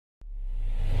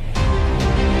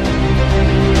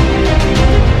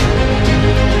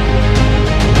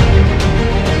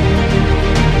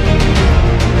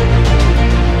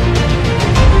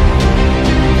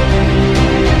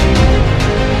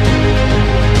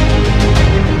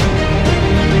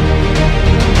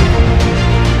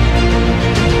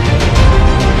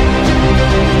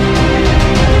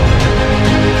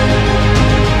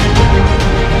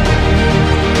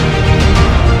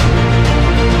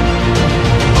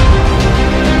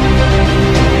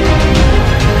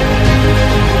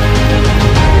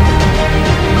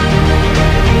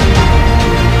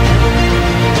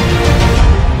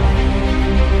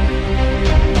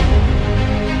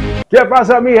¿Qué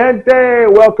pasa, mi gente?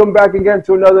 Welcome back again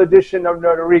to another edition of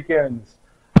Ricans.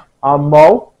 I'm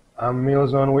Mo. I'm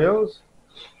Meals on Wheels.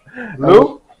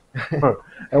 Lou.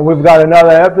 And we've got another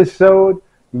episode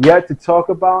yet to talk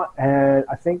about. And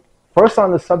I think first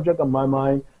on the subject of my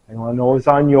mind, and I know it's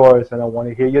on yours, and I want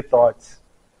to hear your thoughts.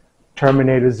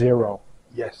 Terminator Zero.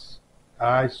 Yes.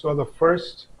 I saw the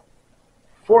first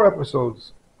 4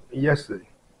 episodes yesterday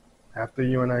after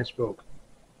you and I spoke.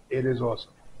 It is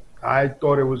awesome. I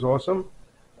thought it was awesome.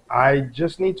 I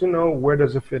just need to know, where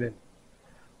does it fit in?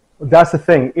 That's the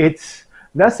thing.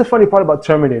 That's the funny part about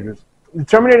Terminators. The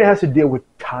Terminator has to deal with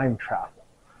time travel.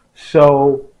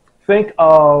 So think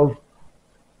of,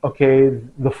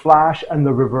 the Flash and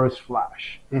the Reverse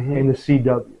Flash in the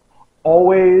CW.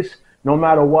 Always, no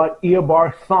matter what,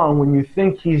 Eobard Thawne, when you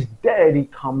think he's dead, he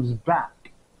comes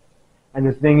back. And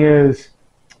the thing is,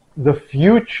 the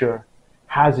future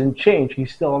hasn't changed.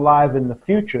 He's still alive in the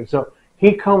future. So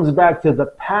he comes back to the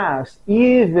past,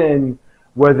 even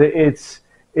whether it's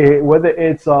Eddie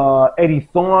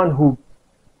Thawne who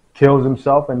kills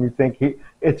himself, and you think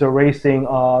it's erasing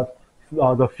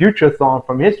the future Thawne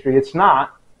from history. It's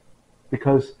not,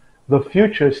 because the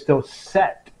future is still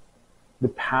set. The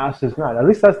past is not. At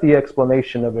least that's the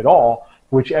explanation of it all,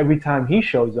 which every time he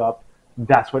shows up,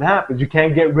 that's what happens. You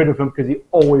can't get rid of him because he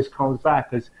always comes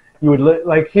back. Because you would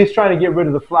like he's trying to get rid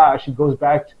of the Flash. He goes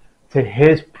back to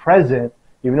his present,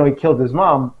 even though he killed his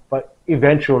mom. But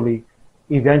eventually,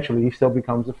 he still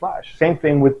becomes the Flash. Same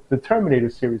thing with the Terminator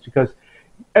series, because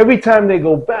every time they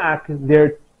go back,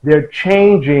 they're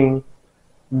changing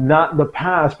not the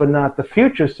past, but not the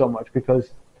future so much.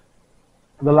 Because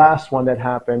the last one that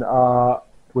happened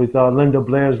with Linda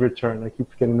Blair's return, I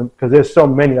keep forgetting them because there's so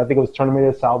many. I think it was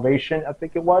Terminator Salvation. I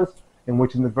think it was, in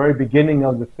which in the very beginning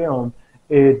of the film,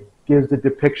 it gives the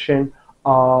depiction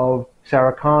of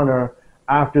Sarah Connor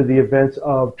after the events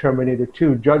of Terminator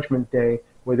 2, Judgment Day,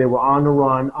 where they were on the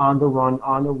run,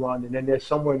 and then they're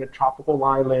somewhere in a tropical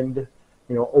island,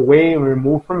 away and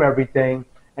removed from everything,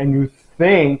 and you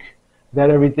think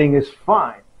that everything is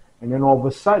fine. And then all of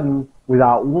a sudden,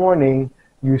 without warning,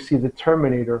 you see the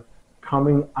Terminator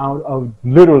coming out of,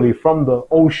 literally from the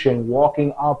ocean,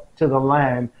 walking up to the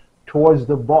land, towards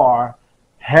the bar,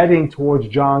 heading towards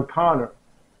John Connor.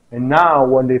 And now,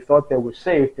 when they thought they were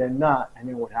safe, they're not. And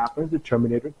then what happens? The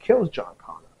Terminator kills John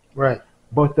Connor. Right.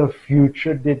 But the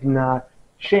future did not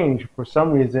change. For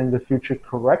some reason, the future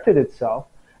corrected itself,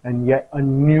 and yet a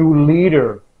new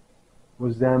leader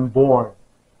was then born.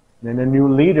 And then a new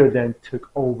leader then took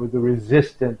over the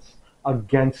resistance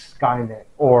against Skynet,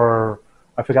 or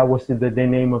I forgot what's the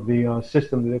name of the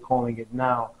system that they're calling it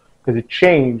now, because it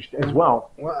changed as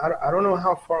well. Well, I don't know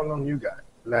how far along you got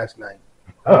last night.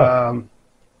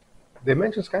 They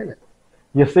mentioned Skynet.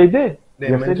 Yes, they did.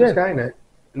 They mentioned Skynet.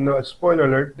 No, spoiler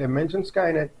alert. They mentioned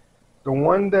Skynet. The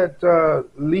one that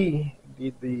Lee,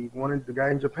 the guy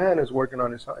in Japan, is working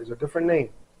on is a different name.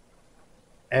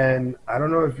 And I don't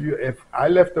know if I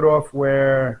left it off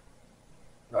where,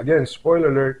 again, spoiler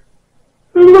alert,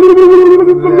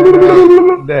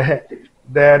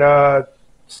 that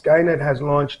Skynet has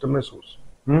launched the missiles.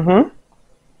 Mm-hmm.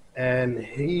 And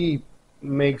he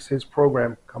makes his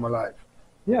program come alive.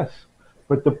 Yes.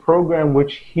 But the program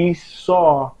which he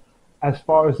saw as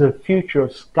far as the future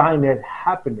of Skynet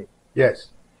happening. Yes.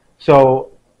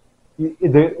 So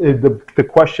the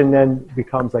question then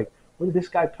becomes like, where did this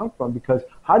guy come from? Because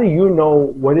how do you know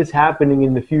what is happening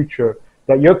in the future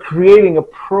that you're creating a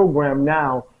program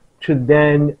now to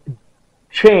then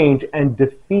change and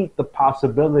defeat the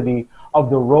possibility of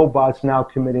the robots now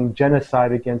committing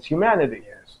genocide against humanity?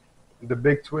 Yes. The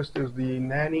big twist is the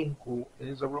nanny, who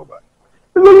is a robot.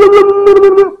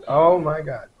 Oh my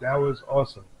God, that was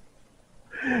awesome.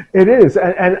 It is,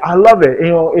 and I love it.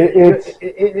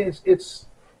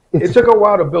 It took a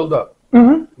while to build up.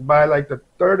 Mm-hmm. By like the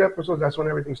 3rd episode, that's when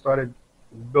everything started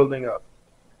building up,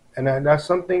 and that's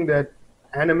something that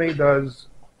anime does.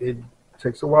 It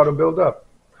takes a while to build up.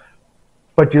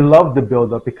 But you love the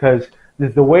build up, because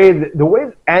the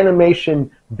way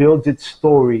animation builds its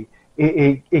story,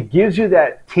 it gives you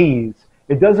that tease.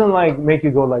 It doesn't like make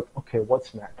you go like, okay,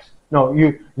 what's next? No,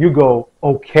 you go,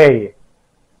 okay,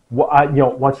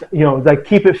 like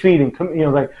keep it feeding.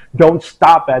 Like don't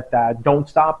stop at that. Don't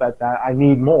stop at that. I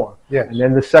need more. Yes. And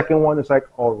then the second one is like,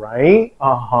 all right,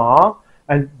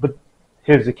 but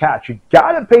here's the catch: you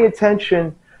gotta pay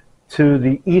attention to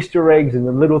the Easter eggs and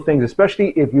the little things,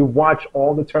 especially if you watch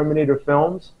all the Terminator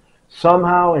films.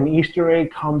 Somehow an Easter egg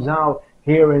comes out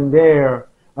here and there.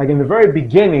 Like in the very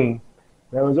beginning,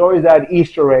 there was always that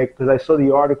Easter egg, because I saw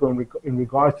the article in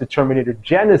regards to Terminator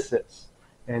Genesis.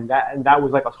 and that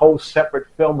was like a whole separate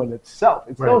film in itself.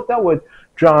 It still Right. dealt with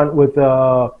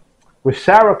with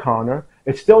Sarah Connor.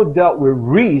 It still dealt with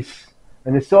Reese,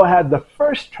 and it still had the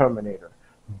first Terminator,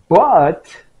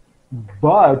 but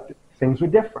things were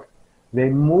different. They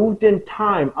moved in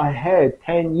time ahead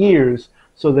 10 years,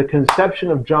 so the conception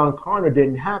of John Connor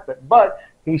didn't happen, but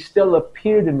he still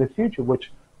appeared in the future,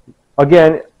 which,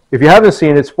 again, if you haven't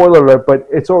seen it, spoiler alert, but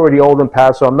it's already old and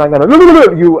past, so I'm not going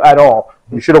to you at all.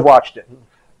 You should have watched it.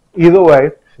 Either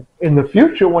way, in the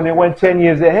future, when they went 10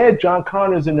 years ahead, John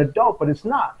Connor's an adult, but it's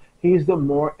not. He's the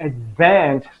more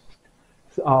advanced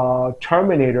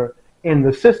Terminator in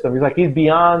the system. He's like he's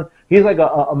like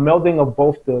a melding of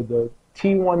both the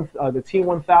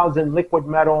T1000 liquid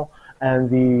metal and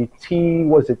the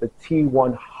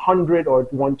T100 or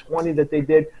 120 that they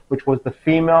did, which was the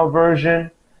female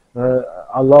version.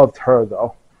 I loved her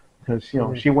though, because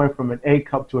she went from an A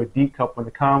cup to a D cup when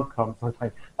the com comes. I was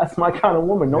like, that's my kind of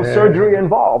woman. No surgery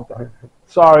involved.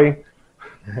 Sorry,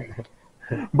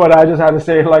 but I just had to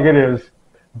say it like it is.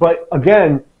 But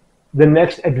again, the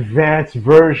next advanced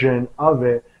version of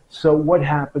it. So what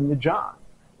happened to John?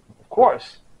 Of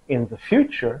course, in the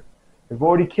future, they've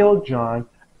already killed John,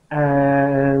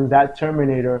 and that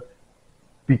Terminator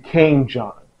became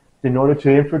John in order to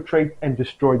infiltrate and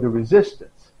destroy the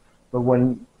Resistance. But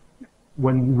when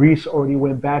Reese already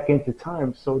went back into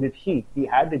time, so did he. He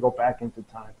had to go back into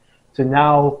time to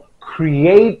now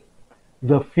create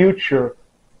the future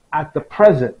at the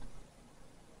present.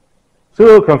 It's a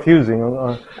little confusing.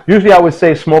 Usually I would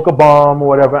say smoke a bomb or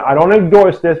whatever. I don't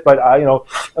endorse this, but a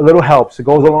little helps. It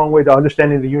goes a long way to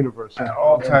understanding the universe.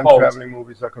 All time traveling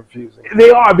movies are confusing. They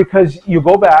are, because you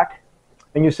go back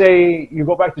and you say you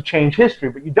go back to change history,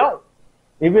 but you don't.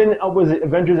 Even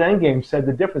Avengers Endgame said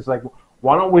the difference. Like,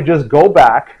 why don't we just go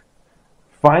back,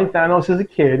 find Thanos as a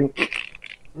kid?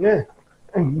 Yeah.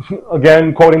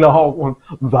 Again, quoting the Hulk one,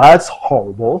 that's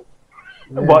horrible.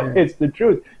 But it's the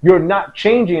truth. You're not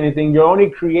changing anything. You're only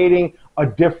creating a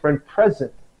different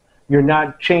present. You're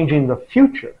not changing the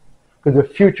future, because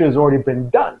the future has already been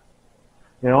done.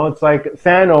 It's like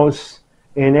Thanos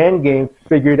in Endgame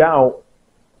figured out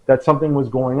that something was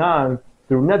going on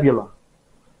through Nebula.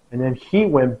 And then he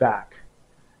went back.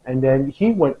 And then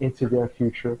he went into their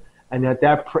future and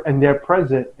their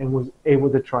present, and was able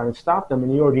to try and stop them.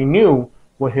 And he already knew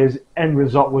what his end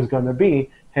result was going to be.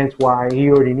 Hence why he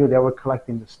already knew they were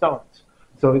collecting the stones.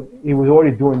 So he was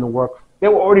already doing the work. They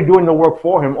were already doing the work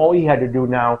for him. All he had to do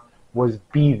now was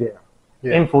be there,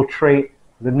 infiltrate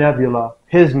the nebula,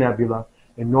 his nebula,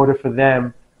 in order for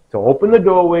them to open the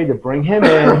doorway, to bring him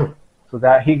in, so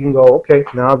that he can go, okay,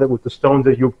 now that with the stones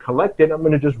that you've collected, I'm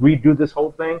going to just redo this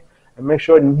whole thing and make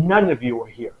sure none of you are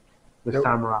here this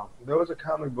time around. There was a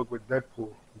comic book with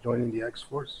Deadpool joining the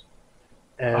X-Force.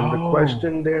 And the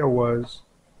question there was,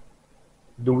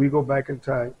 do we go back in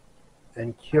time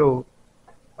and kill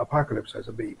Apocalypse as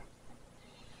a baby?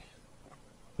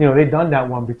 They've done that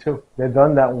one too. They've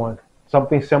done that one.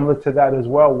 Something similar to that as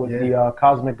well with the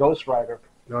Cosmic Ghost Rider.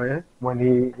 Oh yeah. When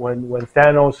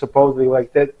Thanos supposedly,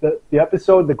 like the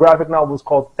episode, the graphic novel was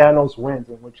called Thanos Wins,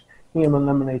 in which he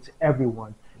eliminates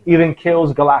everyone, even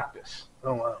kills Galactus.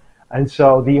 Oh wow. And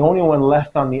so the only one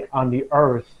left on the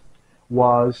Earth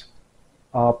was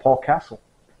Paul Castle.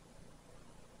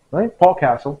 Right? Paul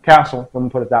Castle, let me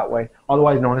put it that way,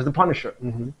 otherwise known as the Punisher.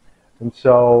 Mm-hmm. And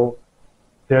so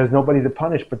there's nobody to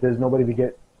punish, but there's nobody to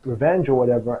get revenge or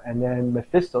whatever. And then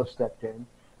Mephisto stepped in,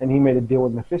 and he made a deal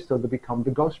with Mephisto to become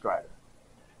the Ghost Rider.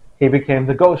 He became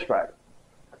the Ghost Rider.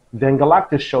 Then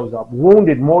Galactus shows up,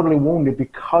 mortally wounded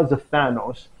because of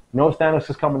Thanos. Knows Thanos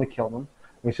is coming to kill him.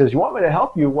 And he says, you want me to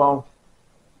help you? Well,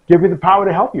 give me the power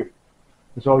to help you.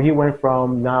 And so he went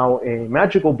from now a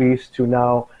magical beast to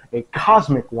now a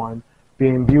cosmic one,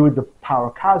 being imbued the power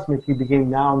cosmic. He became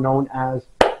now known as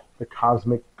the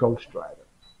Cosmic Ghost Rider.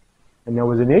 And there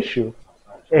was an issue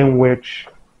in which,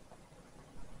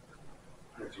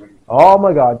 oh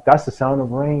my God, that's the sound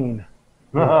of rain.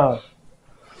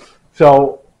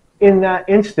 So in that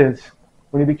instance,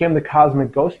 when he became the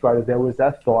Cosmic Ghost Rider, there was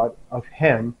that thought of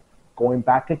him going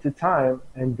back into time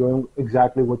and doing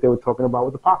exactly what they were talking about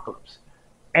with Apocalypse.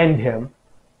 End him,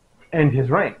 end his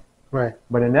reign. Right.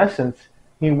 But in essence,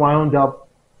 he wound up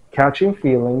catching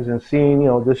feelings and seeing,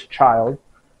 this child,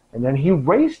 and then he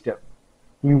raised him.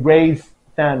 He raised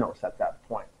Thanos at that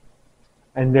point.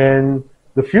 And then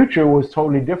the future was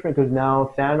totally different, because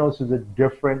now Thanos is a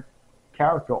different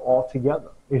character altogether.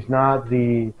 He's not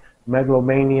the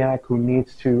megalomaniac who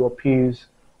needs to appease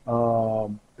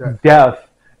death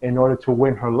in order to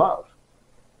win her love.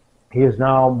 He is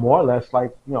now more or less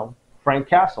like, Frank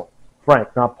Castle.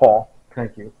 Frank, not Paul.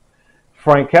 Thank you.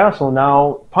 Frank Castle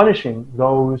now punishing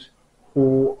those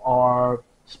who are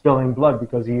spilling blood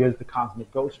because he is the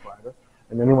cosmic Ghost Rider.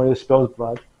 And anyone who spills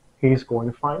blood, he's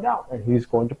going to find out and he's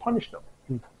going to punish them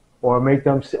or make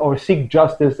them or seek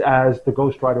justice as the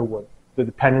Ghost Rider would, the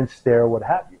penance there, what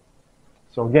have you.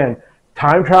 So again,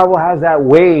 time travel has that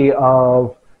way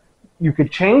of you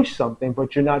could change something,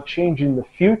 but you're not changing the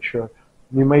future.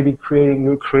 You may be creating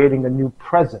a new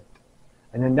present.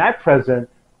 And then that present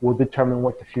will determine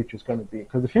what the future is going to be.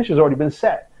 Because the future has already been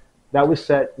set. That was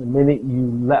set the minute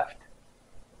you left.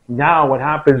 Now what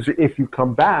happens if you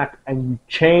come back and you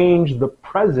change the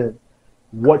present,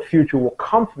 what future will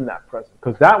come from that present?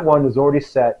 Because that one is already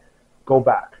set, go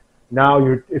back. Now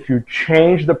if you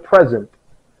change the present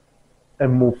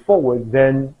and move forward,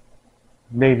 then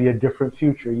maybe a different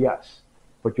future, yes.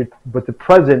 But the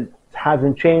present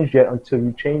hasn't changed yet until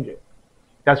you change it.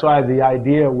 That's why the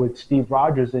idea with Steve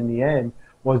Rogers in the end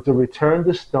was to return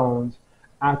the stones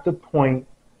at the point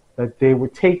that they were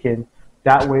taken.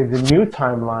 That way the new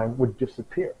timeline would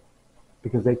disappear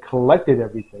because they collected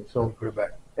everything. So put it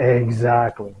back.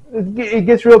 Exactly. It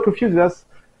gets real confusing. That's,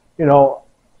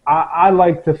 I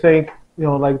like to think,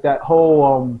 like that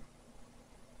whole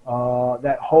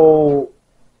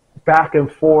back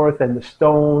and forth and the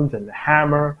stones and the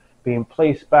hammer being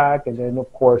placed back, and then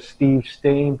of course Steve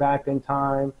staying back in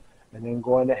time, and then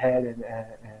going ahead and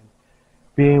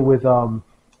being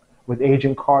with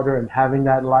Agent Carter and having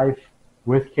that life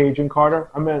with Agent Carter.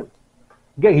 I mean,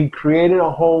 again, he created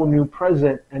a whole new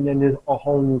present and then there's a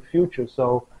whole new future.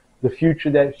 So the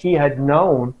future that he had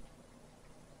known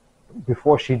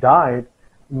before she died,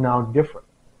 now different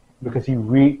because he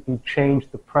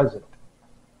changed the present.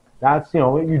 That's,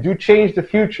 you do change the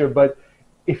future, but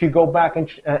if you go back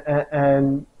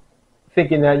and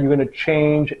thinking that you're going to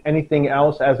change anything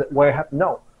else as it where happened,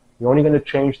 no, you're only going to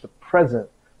change the present.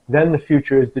 Then the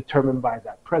future is determined by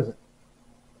that present.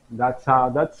 That's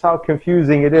how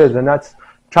confusing it is, and that's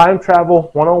time travel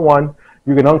 101.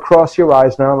 You can uncross your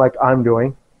eyes now, like I'm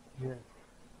doing. Yeah,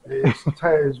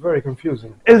 it's very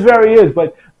confusing. It is,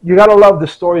 but you gotta love the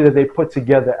story that they put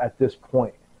together at this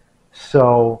point.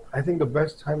 So I think the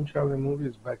best time traveling movie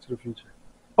is Back to the Future.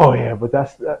 Oh yeah, but I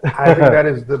think that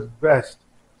is the best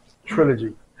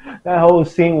trilogy. That whole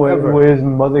scene where his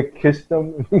mother kissed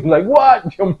him, he's like,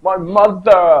 "What? You're my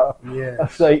mother." Yeah. I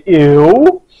say,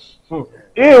 "Ew,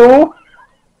 ew."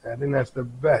 I think that's the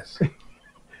best.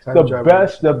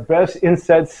 The best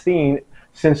incest scene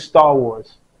since Star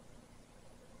Wars.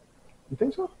 You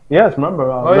think so? Yes, remember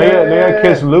Leia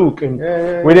kissed Luke, and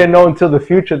we didn't know until the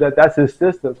future that that's his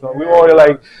sister. So we were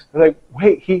already like,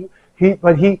 wait, he, ew,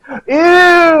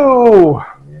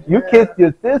 you kissed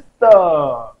your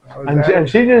sister, and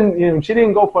she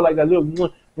didn't go for like a little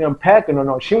pecking or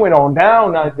no, she went on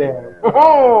down out there. Yeah.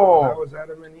 Oh, that was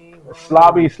Adam and Eve.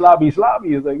 Slobby. It's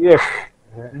like, yeah.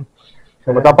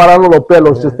 Se me está parando los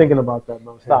pelos just thinking about that,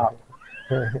 man. Stop.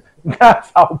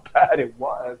 That's how bad it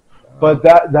was. But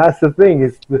that's the thing.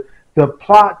 It's the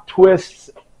plot twists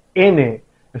in it,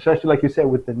 especially like you said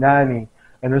with the nanny.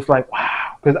 And it's like,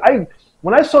 wow. Because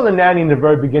when I saw the nanny in the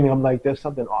very beginning, I'm like, there's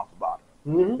something off about it.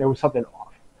 Mm-hmm. There was something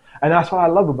off. And that's what I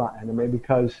love about anime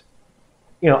because,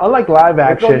 unlike live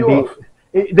action,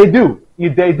 they do.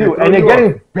 And they're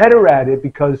getting better at it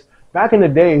because back in the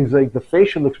days, like the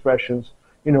facial expressions,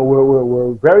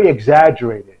 were very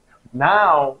exaggerated.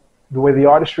 Now, the way the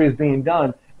artistry is being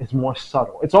done is more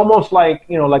subtle. It's almost like,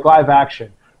 like live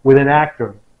action with an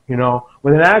actor.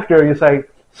 With an actor, it's like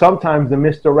sometimes the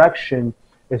misdirection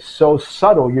is so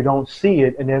subtle you don't see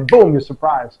it, and then boom, you're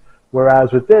surprised.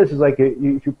 Whereas with this, it's like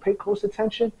if you pay close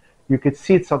attention, you could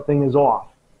see something is off.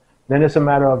 Then it's a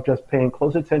matter of just paying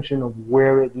close attention of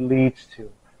where it leads to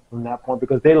from that point,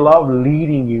 because they love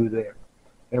leading you there.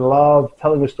 They love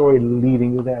telling a story,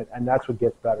 leading you there, and that's what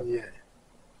gets better. Yeah.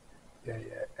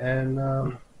 And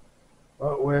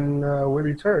when we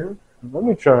return,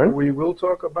 we will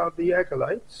talk about the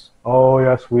acolytes. Oh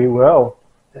yes, we will.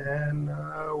 And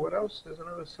what else? There's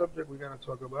another subject we're going to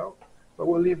talk about, but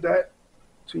we'll leave that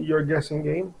to your guessing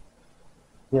game.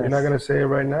 Yes. You're not going to say it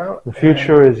right now. The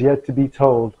future is yet to be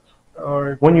told.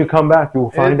 Or when you come back, you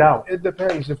will find out. It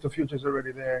depends if the future's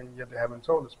already there and yet they haven't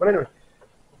told us. But anyway,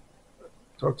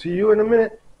 talk to you in a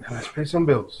minute, and let's pay some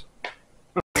bills.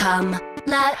 Come,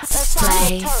 let's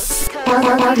play.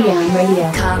 LDM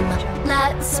Radio. Come,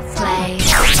 let's play.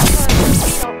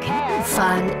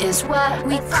 Fun is what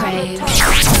we crave.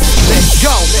 Let's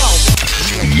go.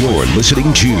 You're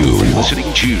listening to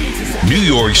New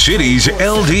York City's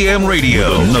LDM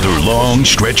Radio. Another long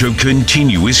stretch of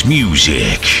continuous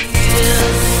music.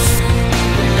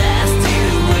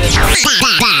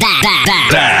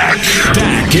 Back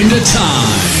into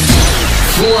time.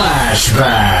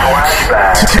 Flashback.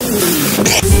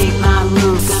 Make my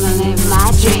move, gonna live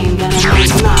my dream, gonna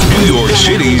make my New York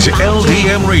City's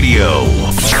LDM Radio.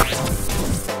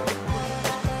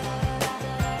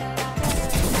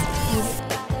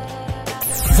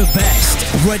 The best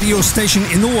radio station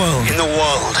in the world.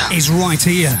 Is right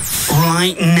here,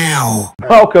 right now.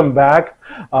 Welcome back.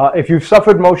 If you've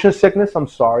suffered motion sickness, I'm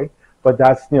sorry, but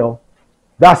that's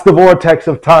that's the vortex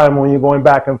of time when you're going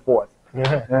back and forth.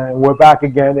 And we're back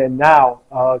again, and now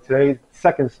today's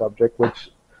second subject, which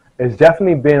has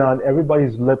definitely been on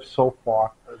everybody's lips so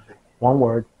far. One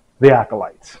word: the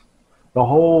acolytes. The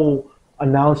whole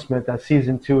announcement that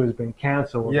season 2 has been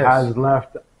canceled has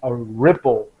left a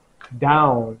ripple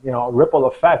down, a ripple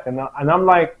effect, and I'm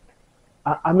like,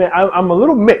 I'm a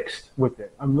little mixed with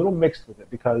it.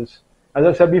 Because, as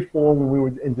I said before when we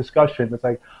were in discussion, it's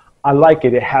like I like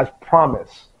it. It has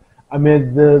promise. I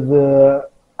mean,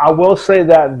 I will say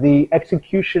that the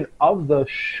execution of the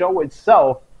show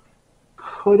itself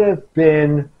could have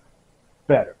been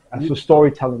better as the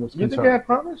storytelling was concerned. You think it had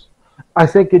promise? I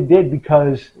think it did,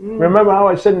 because remember how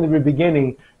I said in the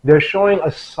beginning, they're showing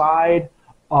a side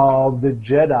of the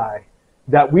Jedi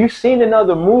that we've seen in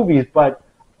other movies, but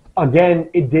again,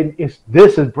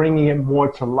 this is bringing it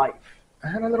more to life. I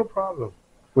had a little problem.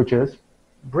 Which is?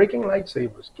 Breaking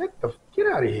lightsabers. Get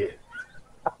out of here.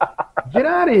 Get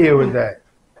out of here with that.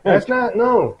 That's not,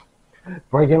 no.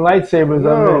 Breaking lightsabers.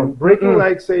 No, breaking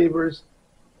lightsabers.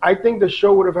 I think the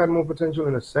show would have had more potential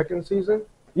in the second season.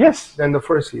 Yes. Than the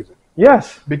first season.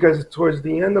 Yes. Because towards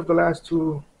the end of the last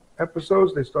 2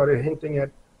 episodes, they started hinting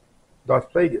at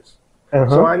Darth Plagueis.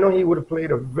 So I know he would have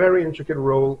played a very intricate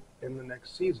role in the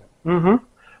next season.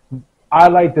 I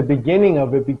like the beginning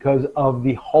of it because of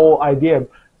the whole idea.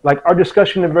 Like our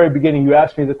discussion in the very beginning, you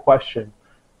asked me the question,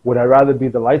 would I rather be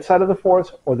the light side of the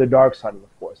Force or the dark side of the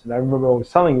Force? And I remember I was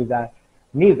telling you that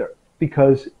neither,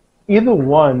 because either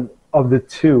one of the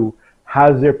two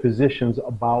has their positions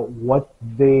about what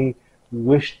they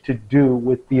wish to do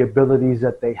with the abilities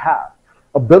that they have.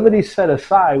 Abilities set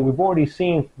aside, we've already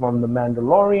seen from The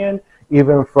Mandalorian,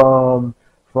 even from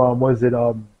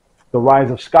the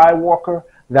Rise of Skywalker,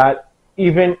 that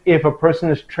even if a person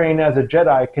is trained as a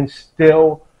Jedi, can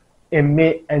still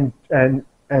emit and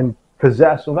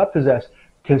possess, or not possess,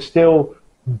 can still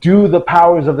do the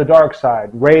powers of the dark side.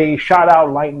 Rey shot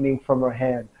out lightning from her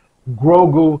hand.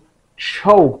 Grogu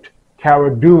choked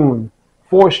Cara Dune,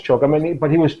 force choke. I mean, but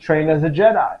he was trained as a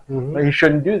Jedi. But he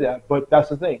shouldn't do that. But that's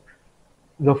the thing.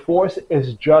 The Force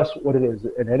is just what it is,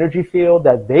 an energy field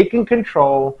that they can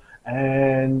control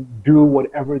and do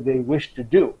whatever they wish to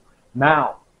do.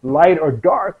 Now, light or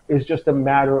dark is just a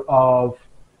matter of,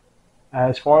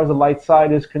 as far as the light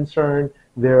side is concerned,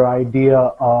 their idea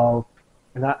of,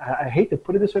 and I hate to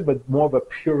put it this way, but more of a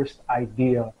purist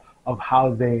idea of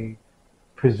how they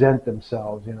present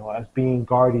themselves, as being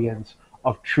guardians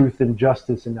of truth and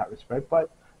justice in that respect.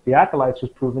 But the Acolytes was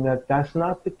proven that that's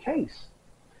not the case.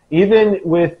 Even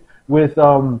with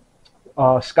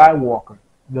Skywalker,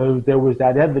 there was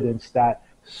that evidence that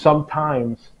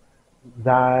sometimes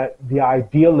that the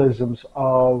idealisms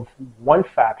of one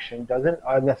faction doesn't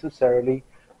necessarily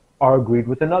are agreed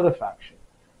with another faction.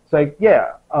 It's like,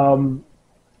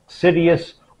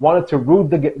 Sidious wanted to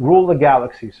rule the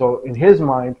galaxy. So in his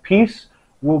mind, peace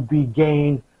will be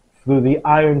gained through the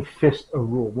iron fist of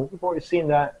rule. We've already seen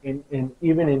that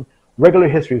even in regular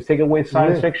history. Take away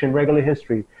science fiction, regular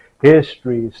history,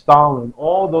 Stalin,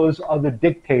 all those other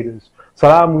dictators,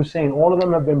 Saddam Hussein, all of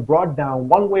them have been brought down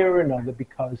one way or another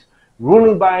because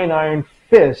ruling by an iron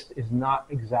fist is not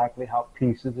exactly how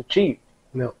peace is achieved.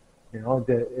 No.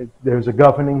 There's a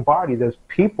governing body. There's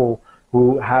people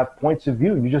who have points of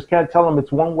view. You just can't tell them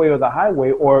it's one way or the highway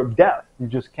or death. You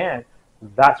just can't.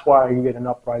 That's why you get an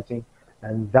uprising,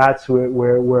 and that's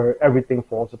where everything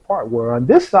falls apart. Where on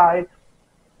this side,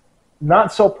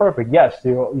 not so perfect. Yes,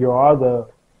 you are the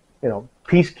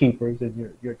peacekeepers,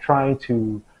 and you're trying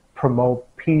to promote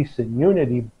peace and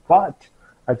unity, but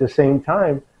at the same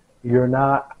time, you're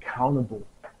not accountable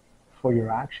for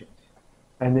your actions.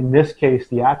 And in this case,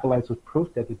 the Acolytes was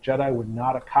proof that the Jedi were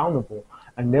not accountable.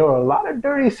 And there were a lot of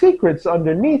dirty secrets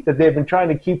underneath that they've been trying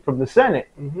to keep from the Senate.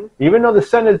 Even though the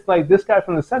Senate's like, this guy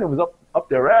from the Senate was up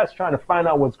their ass trying to find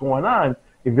out what's going on,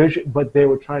 but they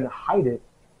were trying to hide it.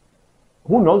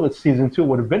 Who knows what season 2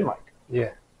 would have been like?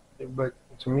 Yeah, but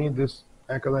to me, this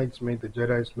Acolytes made the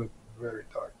Jedis look very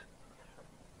dark.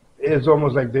 It's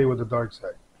almost like they were the dark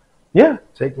side. Yeah.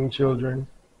 Taking children.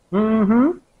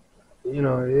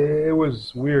 It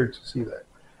was weird to see that.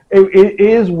 It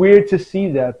is weird to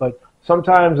see that, but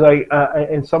sometimes like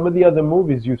in some of the other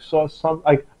movies you saw some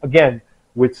like again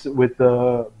with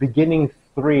the beginning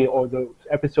 3 or the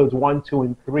episodes 1, 2,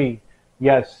 and 3.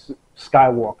 Yes,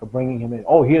 Skywalker bringing him in.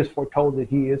 Oh, he is foretold that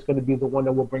he is going to be the one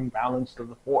that will bring balance to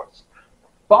the Force.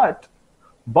 But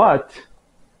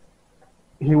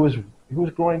he was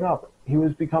growing up. He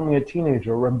was becoming a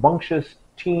teenager, a rambunctious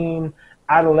teen,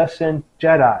 adolescent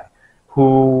Jedi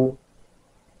who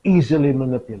easily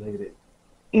manipulated,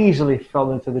 easily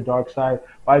fell into the dark side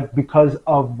because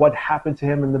of what happened to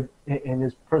him in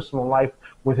his personal life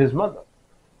with his mother.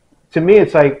 To me,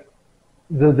 it's like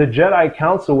the Jedi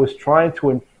Council was trying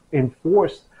to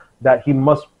enforce that he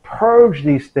must purge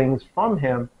these things from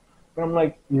him. But I'm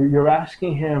like, you're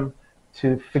asking him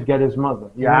to forget his mother.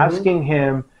 You're asking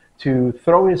him to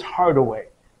throw his heart away.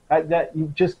 That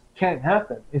you just can't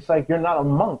happen. It's like you're not a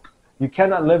monk. You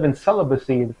cannot live in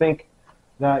celibacy and think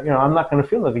that, I'm not going to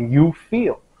feel anything. You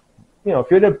feel. If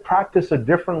you're to practice a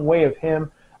different way of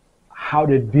him, how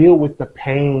to deal with the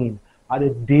pain, how to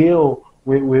deal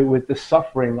with the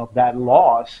suffering of that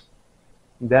loss,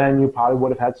 then you probably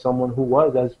would have had someone who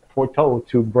was as foretold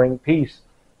to bring peace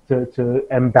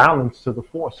and balance to the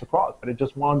Force across. But it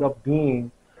just wound up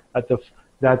being that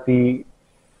the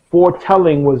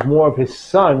foretelling was more of his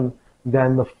son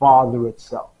than the father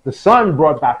itself. The son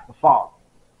brought back the father,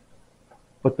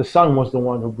 but the son was the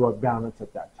one who brought balance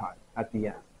at that time, at the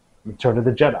end. Return of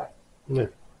the Jedi. Yeah.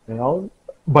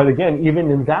 But again,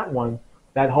 even in that one,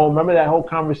 remember that whole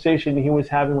conversation he was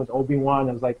having with Obi-Wan?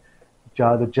 It was like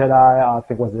the Jedi, I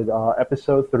think was it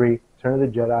episode 3, Return of the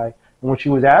Jedi, and when she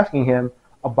was asking him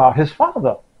about his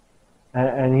father,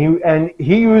 and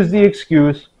he used the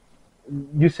excuse,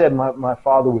 you said my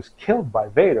father was killed by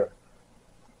Vader,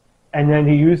 and then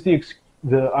he used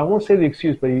I won't say the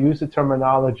excuse, but he used the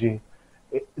terminology.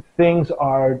 Things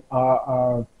are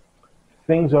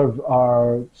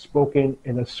spoken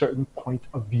in a certain point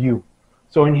of view.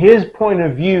 So in his point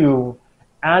of view,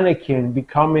 Anakin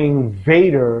becoming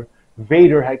Vader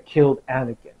had killed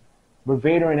Anakin. But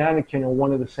Vader and Anakin are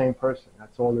one of the same person.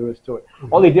 That's all there is to it.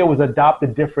 All they did was adopt a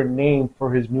different name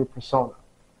for his new persona.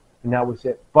 And that was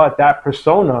it. But that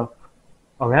persona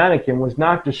of Anakin was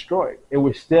not destroyed. It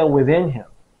was still within him.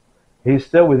 He's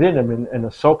still within him. And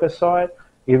Ahsoka saw it,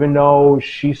 even though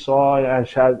she saw it,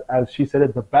 as she said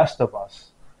it, the best of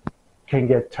us can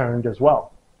get turned as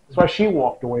well. That's why she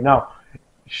walked away. Now,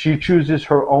 she chooses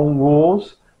her own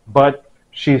rules, but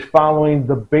she's following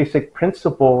the basic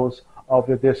principles of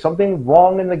if there's something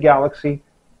wrong in the galaxy,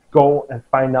 go and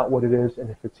find out what it is, and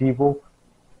if it's evil,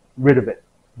 get rid of it.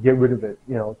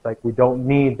 It's like we don't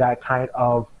need that kind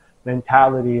of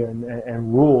mentality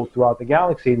and rule throughout the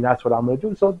galaxy, and that's what I'm going to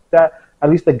do. So that, at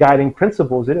least the guiding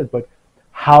principles it is, but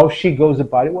how she goes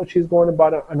about it, she's going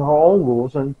about it on her own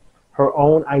rules and her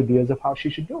own ideas of how she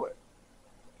should do it.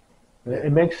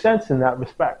 It makes sense in that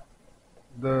respect.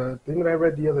 The thing that I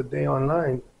read the other day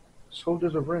online,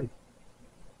 Soldiers of Ren,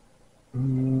 a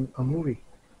movie.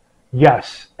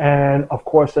 Yes, and of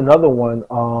course another one,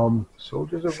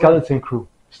 Soldiers of Skeleton Crew.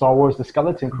 Star Wars: The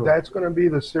Skeleton Crew. That's going to be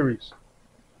the series.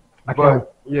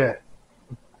 Yeah.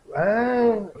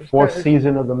 Fourth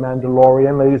season of The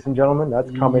Mandalorian, ladies and gentlemen,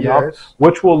 that's coming up,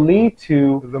 which will lead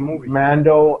to the movie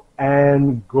Mando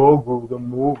and Grogu, the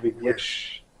movie. Yes.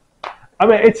 Which, I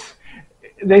mean,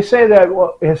 they say that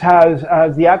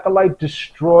has the Acolyte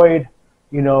destroyed,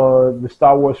 the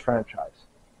Star Wars franchise?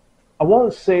 I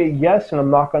won't say yes, and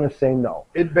I'm not going to say no.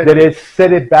 Did it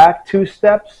set it back 2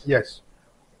 steps? Yes.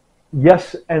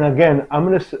 Yes, and again, I'm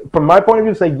going to, from my point of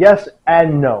view, say yes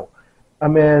and no. I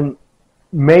mean,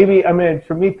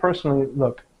 for me personally,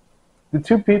 look, the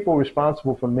 2 people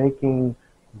responsible for making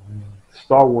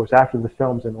Star Wars after the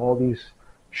films and all these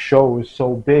shows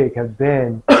so big have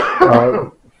been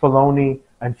Filoni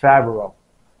and Favreau.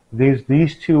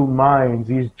 These 2 minds,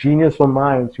 these geniusful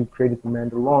minds who created The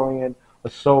Mandalorian,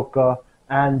 Ahsoka,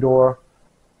 Andor,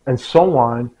 and so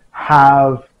on,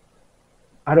 have,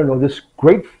 this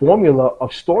great formula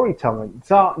of storytelling.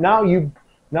 So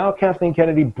now Kathleen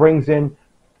Kennedy brings in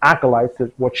acolytes,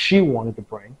 that's what she wanted to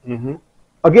bring. Mm-hmm.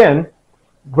 Again,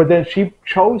 but then she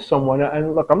chose someone,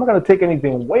 and look, I'm not going to take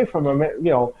anything away from her,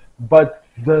 but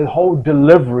the whole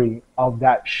delivery of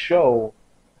that show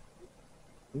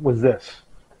was this.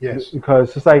 Yes.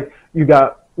 Because it's like you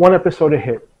got one episode a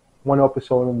hit, one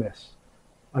episode a miss,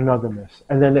 another miss,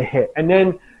 and then a hit. And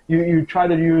then you try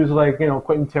to use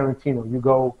Quentin Tarantino.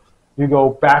 You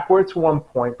go backwards to one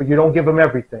point, but you don't give him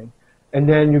everything. And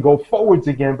then you go forwards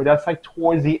again, but that's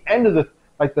towards the end of the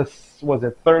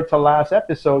third to last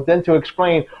episode, then to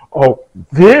explain,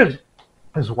 this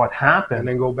is what happened. And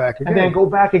then go back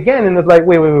again. And it's like,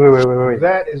 wait.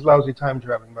 That is lousy time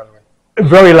traveling, by the way.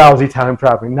 Very lousy time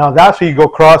traveling. Now that's where you go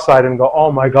cross-eyed and go,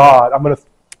 oh my God, I'm gonna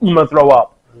throw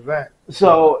up. That.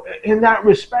 So in that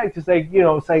respect, it's like,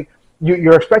 it's like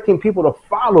you're expecting people to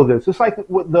follow this. It's like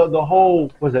with the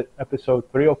whole, was it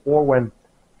episode 3 or 4 when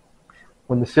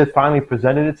the Sith finally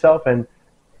presented itself, and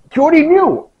you already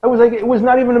knew. It was like, it was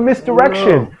not even a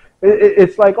misdirection. No.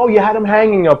 It's like, oh, you had him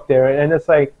hanging up there, and it's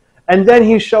like, and then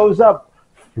he shows up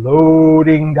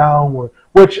floating downward,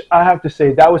 which I have to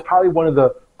say, that was probably one of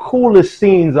the coolest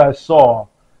scenes I saw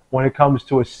when it comes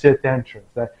to a Sith entrance.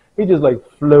 That he just like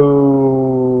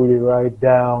floated right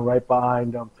down, right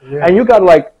behind them, and you got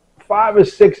like 5 or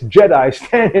 6 Jedi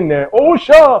standing there. Oh,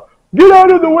 sure, get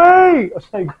out of the way! I was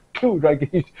like, dude, like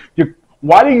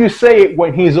why do you say it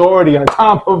when he's already on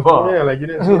top of her? Yeah, like you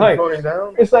didn't see him floating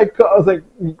down. It's like, I was like,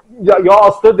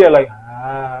 y'all stood there like,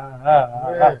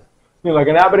 like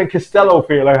an Abbott and Costello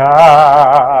feel, like,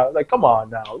 like, come on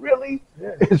now, really?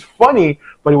 Yeah. It's funny,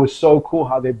 but it was so cool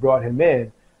how they brought him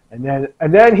in, and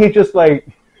then he just like,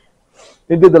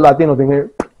 he did the Latino thing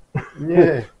here,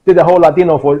 did the whole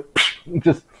Latino for,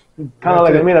 just kind of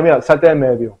like, mira, salte en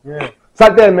medio,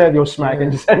 salte en medio, smack,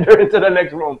 and just enter into the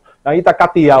next room. Ahí está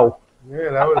Catiao.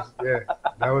 Yeah,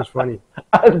 that was funny.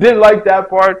 I did like that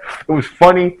part. It was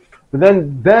funny. But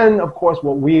then of course,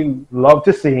 what we love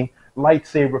to see,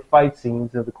 lightsaber fight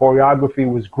scenes, and the choreography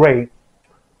was great.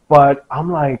 But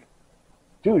I'm like,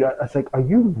 dude, it's like, are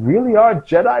you really are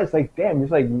Jedi? It's like, damn,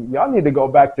 it's like, y'all need to go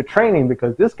back to training,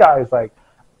 because this guy is like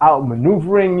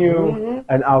outmaneuvering you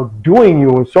and outdoing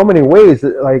you in so many ways.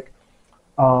 Like,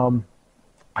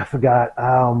 I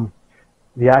forgot,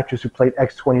 the actress who played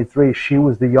X-23, she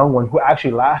was the young one who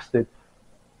actually lasted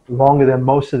longer than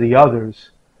most of the others,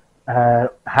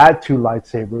 had 2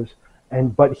 lightsabers,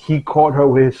 but he caught her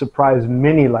with his surprise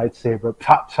mini lightsaber,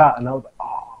 and I was like,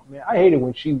 oh man, I hated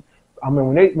when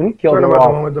when he killed her off.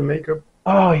 The one with the makeup.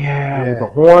 Oh yeah, with the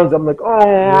horns. I'm like, oh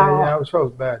yeah, it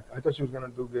was bad. I thought she was gonna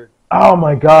do good. Oh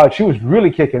my God, she was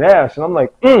really kicking ass, and I'm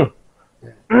like, I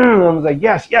was like,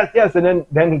 yes, and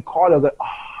then he caught her, like,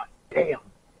 oh damn.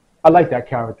 I like that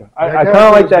character. I kind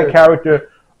of like that character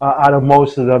out of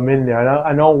most of them in there.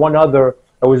 I know one other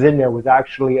that was in there was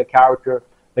actually a character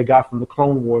they got from the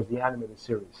Clone Wars, the animated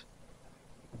series.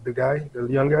 The guy, the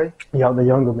young guy? Yeah, the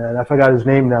younger man. I forgot his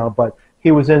name now, but he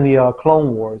was in the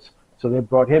Clone Wars, so they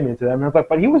brought him into them. And I was like,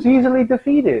 but he was easily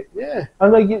defeated. Yeah. I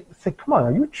was like, it's like, come on,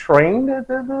 are you trained?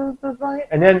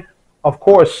 And then, of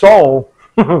course, Saul,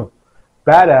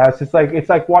 badass. It's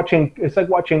like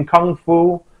watching Kung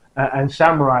Fu and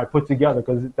Samurai put together,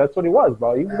 because that's what he was,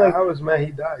 bro. He was like, I was mad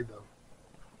he died, though.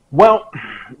 Well,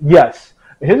 yes.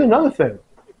 Here's another thing.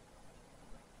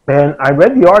 And I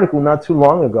read the article not too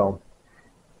long ago.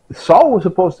 Saul was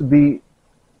supposed to be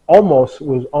almost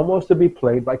to be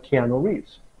played by Keanu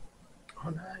Reeves. Oh,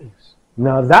 nice.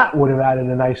 Now that would have added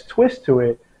a nice twist to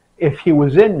it if he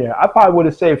was in there. I probably would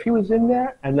have said if he was in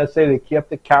there, and let's say they kept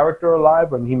the character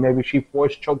alive, and she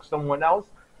force choked someone else,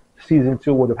 season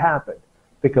 2 would have happened,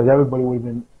 because everybody would have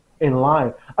been in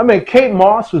line. I mean, Kate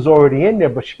Moss was already in there,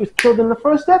 but she was killed in the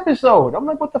first episode. I'm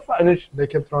like, what the fuck? They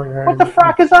kept throwing her. What the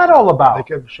fuck is that all about? They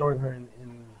kept showing her in.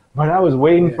 But I was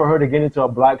waiting for her to get into a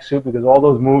black suit, because all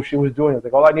those moves she was doing, I was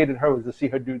like, all I needed her was to see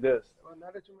her do this. Well, now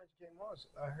that you mentioned Kate Moss,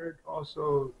 I heard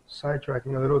also,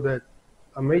 sidetracking a little, that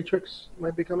a Matrix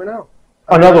might be coming out.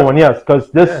 Another one, yes, because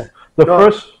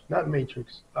first. Not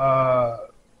Matrix. No,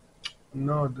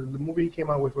 the movie he came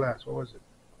out with last. What was it?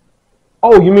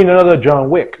 Oh, you mean another John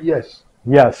Wick? Yes.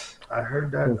 Yes. I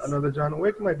heard that another John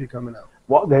Wick might be coming out.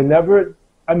 Well, they never.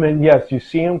 I mean, yes, you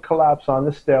see him collapse on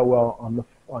the stairwell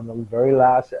on the very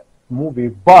last movie,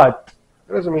 but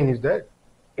that doesn't mean he's dead.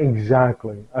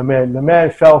 Exactly. I mean, the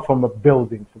man fell from a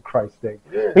building, for Christ's sake.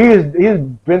 Yeah. He's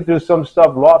been through some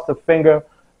stuff, lost a finger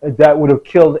that would have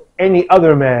killed any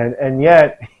other man, and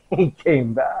yet he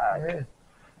came back. Yeah.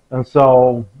 And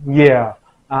so, yeah.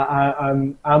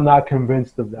 I'm not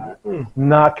convinced of that.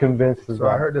 Not convinced of that. So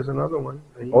I heard there's another one.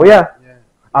 Oh yeah.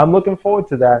 I'm looking forward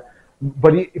to that.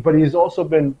 But he's also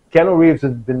been, Keanu Reeves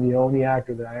has been the only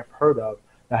actor that I have heard of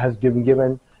that has been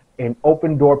given an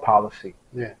open door policy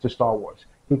to Star Wars.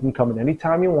 He can come in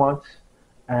anytime he wants,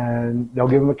 and they'll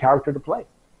give him a character to play.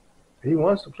 He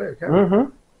wants to play a character.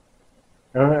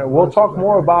 We'll talk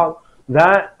more about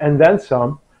that and then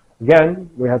some. Again,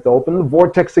 we have to open the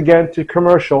vortex again to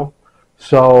commercial.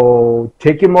 So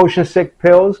take your motion sick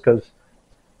pills, because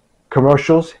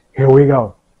commercials, here we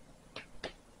go.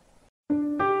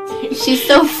 She's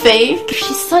so fake.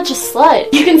 She's such a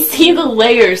slut. You can see the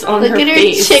layers on her face. Look at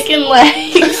her chicken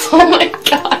legs. Oh my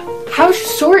god. How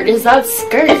short is that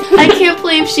skirt? I can't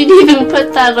believe she'd even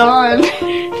put that on.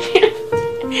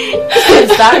 Is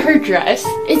that her dress?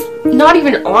 It's not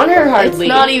even on her hardly.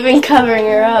 It's not even covering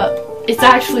her up. It's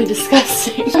actually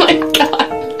disgusting. Oh my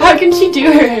god. How can she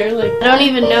do her hair like that? I don't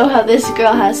even know how this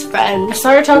girl has friends. I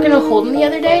saw her talking to Holden the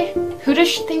other day. Who does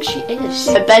she think she is?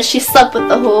 I bet she slept with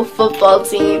the whole football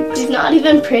team. She's not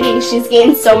even pretty. She's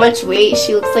gained so much weight.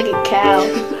 She looks like a cow.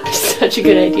 Such a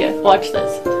good idea. Watch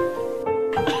this.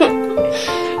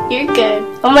 You're good.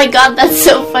 Oh my god, that's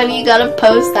so funny. You gotta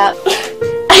post that.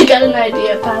 I got an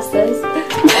idea past this.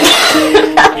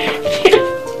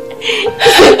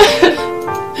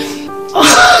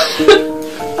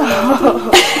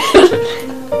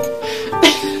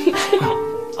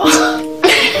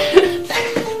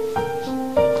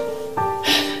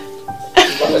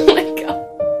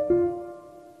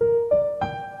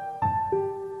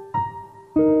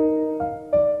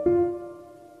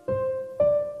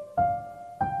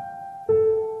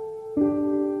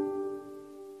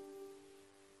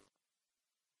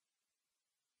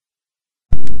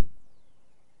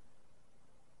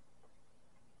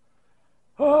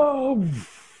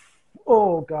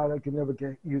 Oh, God, I can never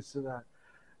get used to that.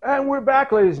 And we're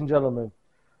back, ladies and gentlemen.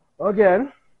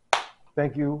 Again,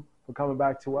 thank you for coming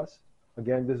back to us.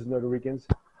 Again, this is the Ricans.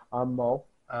 I'm Mo.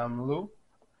 I'm Lou.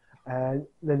 And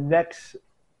the next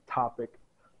topic,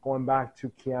 going back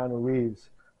to Keanu Reeves,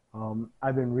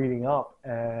 I've been reading up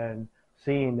and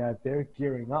seeing that they're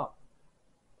gearing up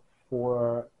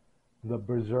for the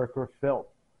Berserker film.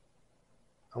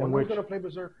 I wonder who's going to play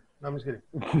Berserker. No, I'm just kidding.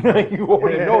 You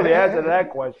already know the answer to that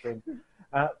question.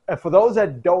 And for those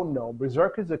that don't know,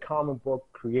 Berserk is a comic book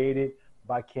created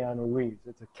by Keanu Reeves.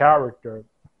 It's a character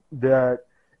that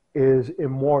is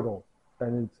immortal,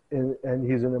 and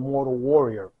he's an immortal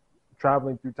warrior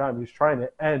traveling through time. He's trying to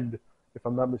end, if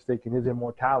I'm not mistaken, his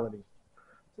immortality.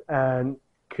 And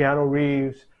Keanu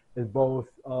Reeves is both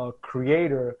a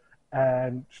creator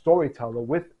and storyteller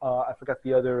with, I forgot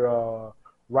the other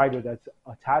writer that's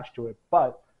attached to it,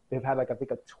 but they've had, like, I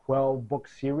think a 12-book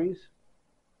series.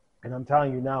 And I'm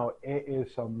telling you now, it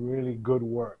is some really good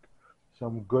work,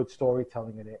 some good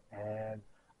storytelling in it. And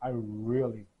I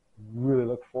really, really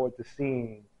look forward to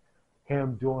seeing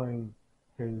him doing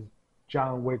his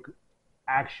John Wick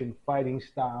action fighting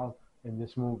style in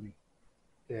this movie.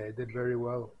 Yeah, it did very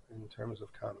well in terms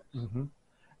of comics. Mm-hmm.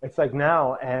 It's like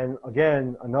now, and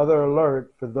again, another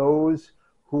alert for those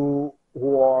who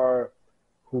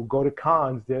go to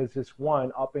cons. There's this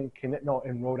one up in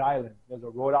Rhode Island. There's a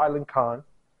Rhode Island con,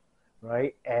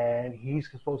 right? And he's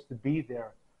supposed to be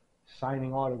there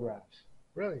signing autographs.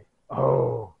 Really?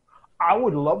 Oh, I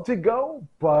would love to go,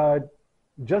 but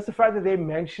just the fact that they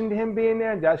mentioned him being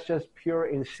there, that's just pure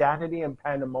insanity and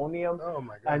pandemonium. Oh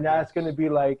my God! And that's going to be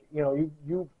like,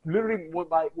 you literally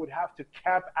would have to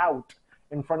camp out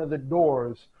in front of the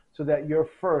doors so that you're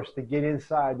first to get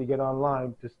inside, to get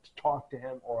online, to talk to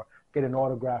him or get an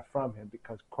autograph from him,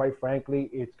 because quite frankly,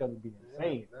 it's going to be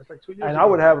insane. Yeah, that's like 2 years and ago. I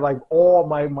would have like all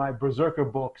my Berserker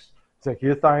books. It's like,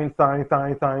 here, sign, good.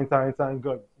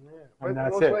 Yeah, and but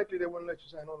that's most it. likely they wouldn't let you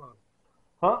sign on.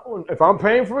 Huh? If I'm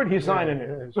paying for it, he's signing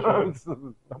it.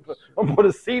 I'm put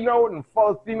a C note and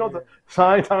follow C note.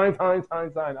 Sign. I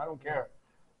don't care.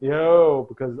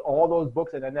 Because all those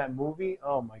books and then that movie,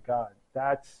 oh my God,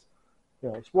 that's,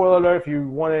 spoiler alert, if you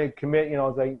want to commit,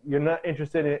 it's like you're not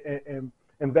interested in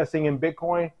investing in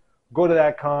Bitcoin, go to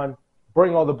that con,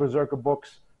 bring all the Berserker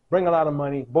books, bring a lot of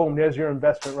money, boom, there's your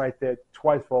investment right there,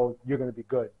 twice fold, you're going to be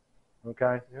good,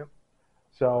 okay? Yep.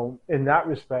 So in that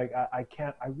respect, I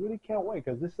really can't wait,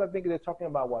 because this is, I think they're talking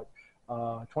about what,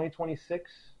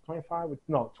 2026, 25?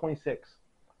 No, 26,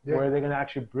 where they're going to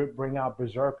actually bring out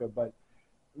Berserker. But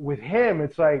with him,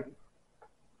 it's like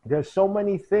there's so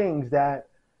many things that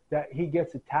he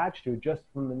gets attached to just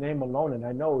from the name alone, and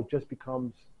I know it just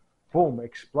becomes, boom,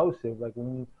 explosive. Like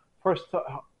when we first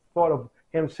thought of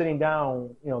him sitting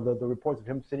down, the reports of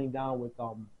him sitting down with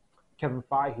Kevin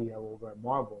Feige over at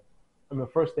Marvel, I mean,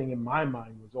 the first thing in my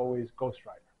mind was always Ghost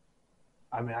Rider.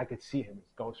 I mean, I could see him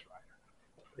as Ghost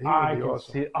Rider. I could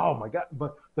see, oh my God!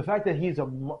 But the fact that he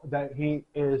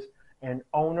is an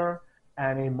owner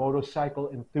and a motorcycle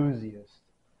enthusiast,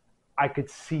 I could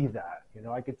see that.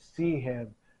 I could see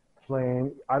him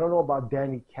playing. I don't know about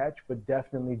Danny Ketch, but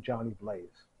definitely Johnny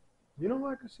Blaze. You know who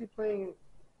I could see playing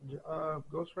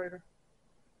Ghost Rider?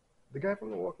 The guy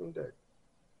from The Walking Dead.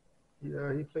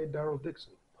 He played Daryl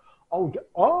Dixon.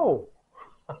 Oh.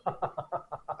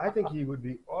 I think he would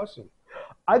be awesome.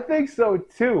 I think so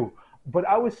too. But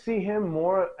I would see him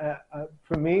more,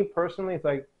 for me personally, it's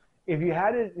like, if you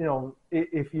had it,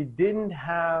 if you didn't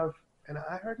have... And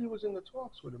I heard he was in the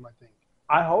talks with him, I think.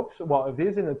 I hope so. Well, if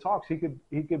he's in the talks, he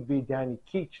could be Danny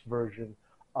Keach's version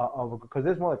because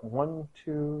there's more like one,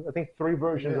 two, I think three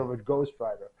versions of a Ghost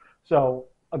Rider. So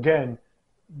again,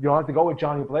 you don't have to go with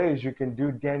Johnny Blaze. You can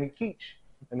do Danny Keach,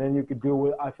 and then you could do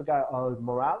with, I forgot,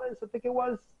 Morales, I think it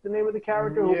was the name of the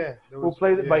character who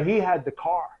played it, but he had the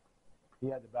car. He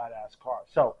had the badass car.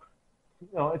 So,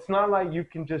 it's not like you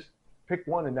can just pick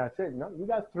one and that's it. No, you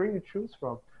got three to choose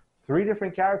from. Three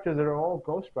different characters that are all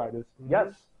Ghost Riders.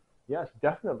 Mm-hmm. Yes,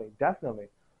 definitely.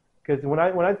 Because when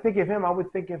I think of him, I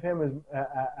would think of him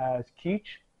as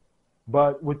Keach,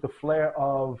 but with the flair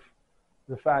of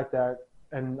the fact that,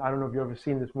 and I don't know if you've ever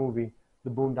seen this movie,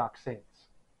 The Boondock Saints.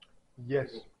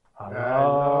 Yes, I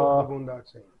love The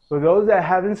Boondock Saints. For those that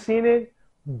haven't seen it,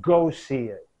 go see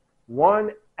it.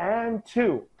 1 and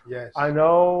 2. Yes. I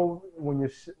know when you,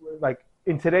 like,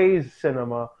 in today's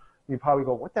cinema, you probably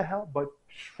go, what the hell? But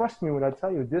trust me when I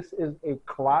tell you, this is a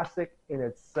classic in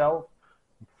itself.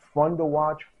 Fun to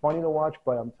watch, funny to watch,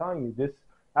 but I'm telling you,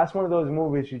 that's one of those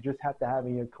movies you just have to have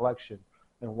in your collection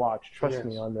and watch. Trust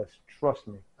me on this. Trust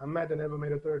me. I'm mad they never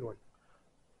made a third one.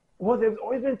 Well, there's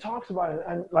always been talks about it,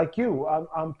 and like you,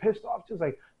 I'm pissed off. Just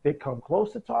like they come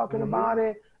close to talking about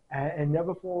it, and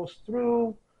never falls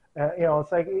through.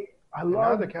 It's like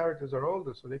Now the characters are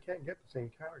older, so they can't get the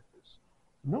same characters.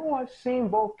 No, I've seen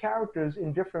both characters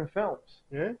in different films.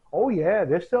 Yeah. Oh yeah,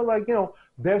 they're still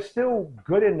they're still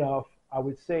good enough. I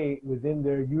would say within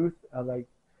their youth,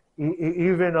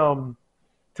 even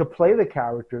to play the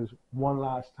characters one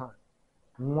last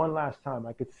time.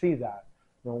 I could see that.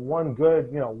 One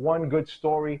good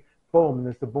story, boom, and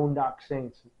it's the Boondock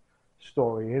Saints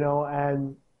story,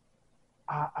 and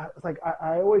I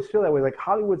always feel that way. Like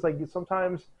Hollywood's like,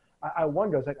 sometimes I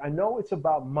wonder, it's like, I know it's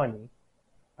about money.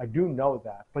 I do know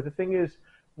that. But the thing is,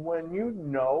 when you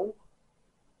know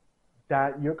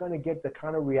that you're going to get the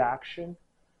kind of reaction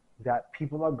that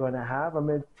people are going to have,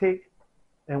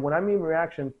 and when I mean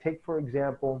reaction, take for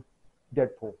example,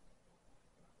 Deadpool.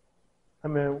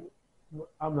 I'm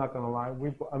not going to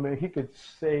lie. He could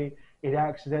say it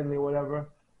accidentally or whatever,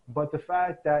 but the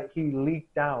fact that he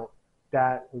leaked out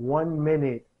that 1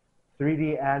 minute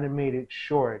 3D animated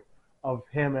short of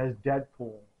him as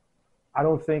Deadpool, I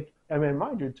don't think,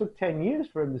 mind you, it took 10 years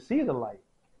for him to see the light.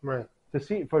 Right.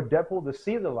 For Deadpool to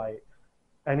see the light.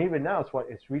 And even now,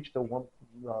 it's reached the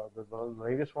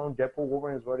latest one, Deadpool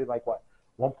Wolverine, is already like, what,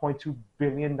 $1.2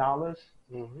 billion?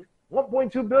 Mm-hmm.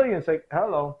 $1.2 billion. It's like,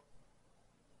 hello.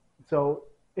 So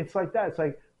it's like that. It's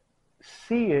like,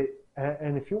 see it,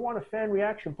 and if you want a fan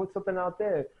reaction, put something out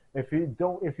there. If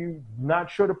you're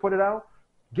not sure to put it out,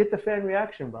 get the fan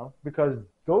reaction, bro. Because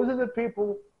those are the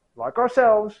people, like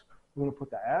ourselves, who are going to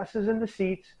put the asses in the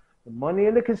seats, the money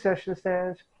in the concession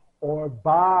stands, or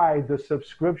buy the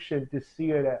subscription to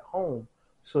see it at home.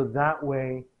 So that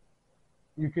way,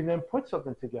 you can then put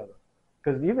something together.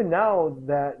 Because even now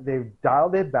that they've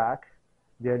dialed it back,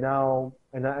 they're now,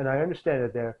 and I understand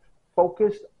that they're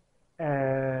focused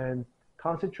and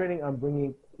concentrating on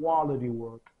bringing quality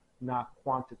work, not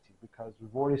quantity. Because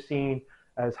we've already seen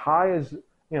as high as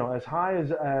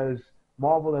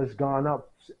Marvel has gone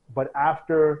up, but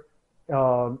after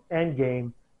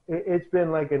Endgame, it's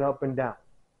been like an up and down.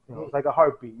 It's like a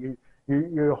heartbeat.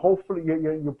 You're hopefully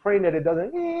you're praying that it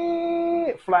doesn't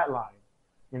flatline.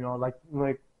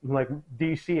 Like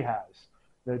DC has.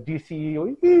 The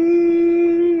DCEU,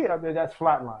 that's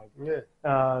flatline. Yeah.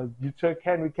 You took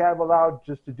Henry Cavill out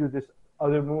just to do this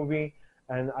other movie,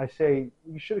 and I say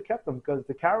you should have kept him because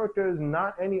the character is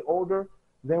not any older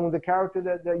than the character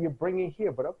that you're bringing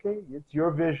here. But okay, it's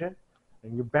your vision,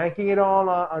 and you're banking it all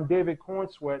on David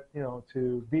Cornsweet,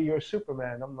 to be your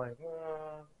Superman. I'm like,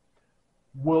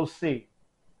 we'll see.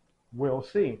 You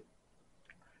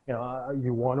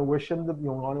want to wish him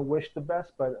you want to wish the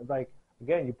best, but like,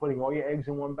 again, you're putting all your eggs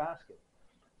in one basket.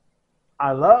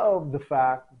 I love the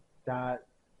fact that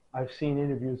I've seen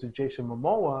interviews with Jason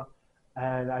Momoa,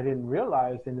 and I didn't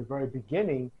realize in the very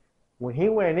beginning when he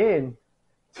went in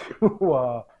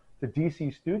to the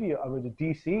DC studio, the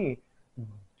DC,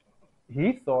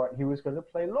 he thought he was going to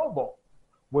play Lobo,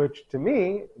 which to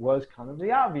me was kind of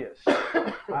the obvious.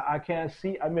 I can't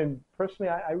see. Personally,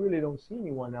 I really don't see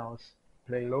anyone else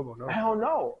playing Lobo. No. Hell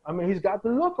no. He's got the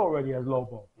look already as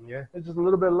Lobo. Yeah. It's just a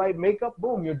little bit of light makeup.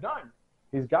 Boom, you're done.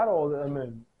 He's got all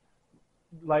the.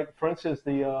 Like for instance,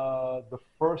 the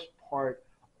first part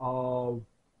of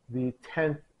the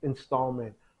 10th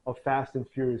installment of Fast and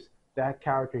Furious, that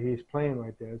character he's playing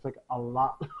right there, it's like a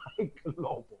lot like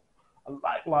Lobo, a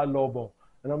lot like Lobo,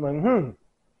 and I'm like,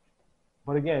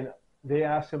 But again, they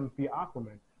asked him to be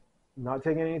Aquaman. Not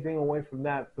taking anything away from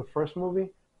that. The first movie,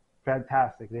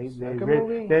 fantastic. They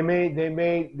didn't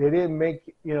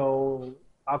make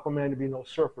Aquaman to be no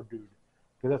surfer dude.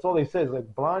 Because that's all they say is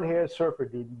like blonde hair surfer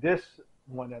dude. This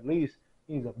one at least,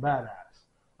 he's a badass.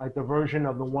 Like the version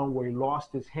of the one where he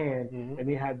lost his hand and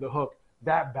he had the hook.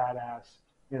 That badass,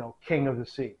 king of the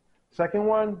sea. Second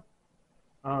one,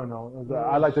 I don't know.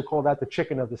 I like to call that the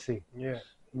chicken of the sea. Yeah.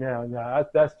 Yeah.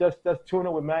 That's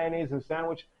tuna with mayonnaise and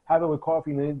sandwich. Have it with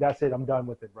coffee, and that's it. I'm done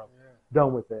with it, bro. Yeah.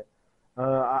 Done with it.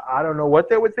 I don't know what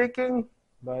they were thinking,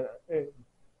 but it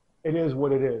is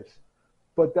what it is.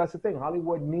 But that's the thing.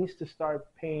 Hollywood needs to start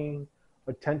paying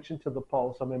attention to the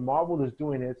pulse. I mean, Marvel is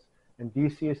doing it, and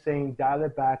DC is saying dial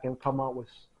it back and come out with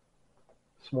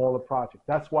smaller projects.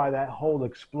 That's why that whole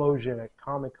explosion at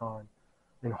Comic-Con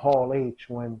in Hall H,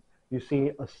 when you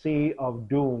see a sea of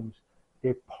dooms,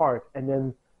 they part, and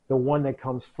then the one that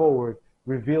comes forward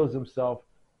reveals himself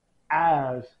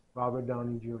as Robert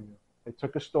Downey Jr. They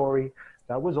took a story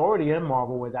that was already in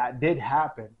Marvel where that did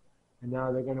happen, and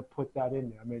now they're going to put that in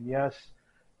there. I mean, yes,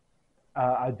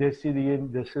 I did see the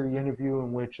interview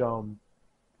in which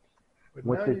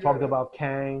they talked about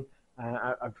Kang.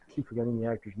 I keep forgetting the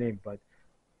actor's name, but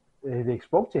they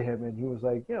spoke to him, and he was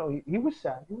like, he was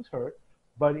sad, he was hurt,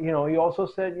 but he also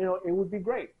said, it would be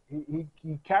great. He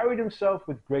carried himself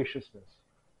with graciousness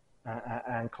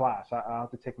and class. I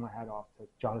have to take my hat off to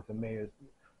Jonathan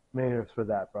Mayers for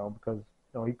that, bro, because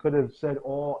he could have said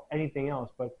anything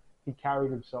else, but he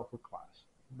carried himself with class.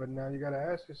 But now you got to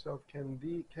ask yourself, can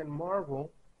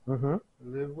Marvel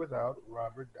live without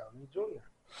Robert Downey Jr.?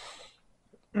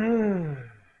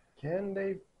 Can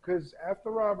they? Because after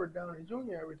Robert Downey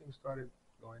Jr., everything started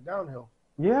going downhill.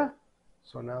 Yeah.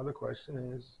 So now the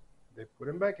question is, they put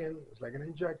him back in. It's like an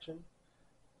injection.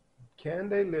 Can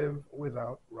they live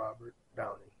without Robert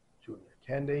Downey Jr.?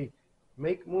 Can they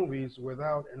make movies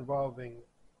without involving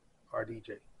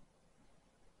RDJ?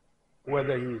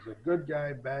 Whether he's a good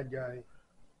guy, bad guy.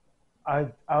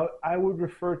 I would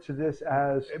refer to this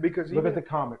as, because look at the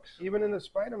comics. Even in the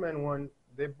Spider-Man one,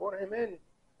 they brought him in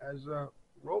as a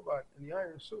robot in the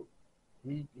iron suit.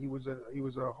 He was a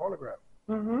hologram.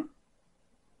 Mm-hmm.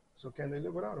 So can they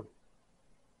live without him?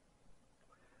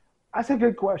 That's a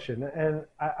good question. And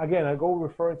I go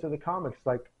referring to the comics.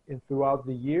 Like throughout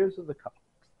the years of the comics,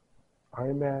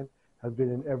 Iron Man has been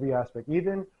in every aspect.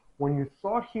 Even when you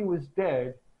thought he was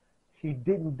dead, he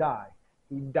didn't die.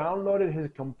 He downloaded his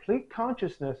complete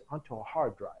consciousness onto a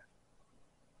hard drive.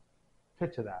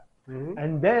 Picture that. Mm-hmm.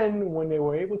 And then when they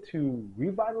were able to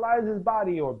revitalize his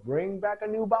body or bring back a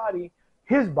new body,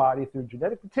 his body through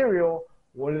genetic material,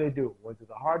 what do? Went to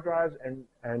the hard drives,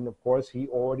 and of course he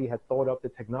already had thought up the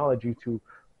technology to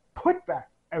put back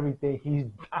everything he's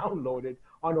downloaded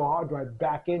onto a hard drive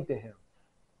back into him.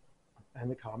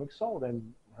 And the comic sold.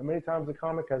 And how many times the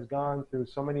comic has gone through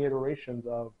so many iterations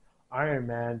of Iron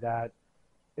Man that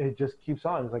it just keeps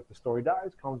on. It's like the story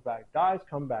dies, comes back, dies,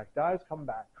 come back, dies, come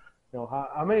back.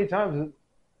 How many times?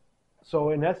 So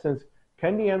in essence,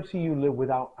 can the MCU live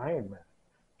without Iron Man?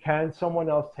 Can someone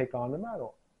else take on the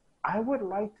mantle? I would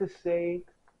like to say,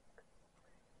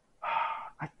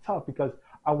 it's tough because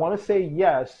I want to say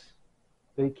yes,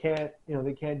 they can't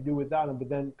do without him. But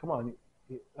then, come on,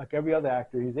 like every other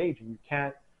actor, he's aging. You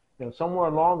can't, somewhere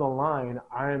along the line,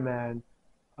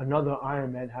 another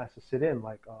Iron Man has to sit in,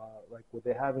 like what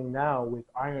they're having now with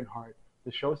Ironheart,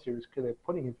 the show series, because they're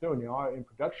putting him through and they are in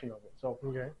production of it. So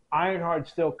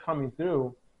Ironheart's still coming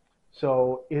through.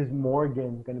 So is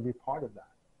Morgan going to be part of that?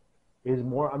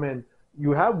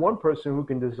 You have one person who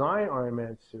can design Iron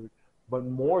Man's suit, but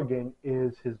Morgan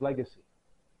is his legacy.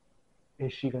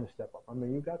 Is she going to step up?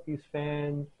 You got these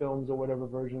fan films or whatever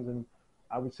versions, and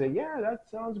I would say, yeah, that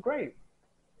sounds great.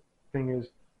 Thing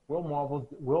is, will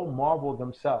Marvel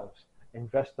themselves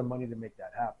invest the money to make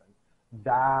that happen?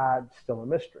 That's still a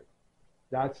mystery.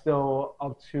 That's still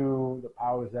up to the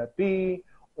powers that be,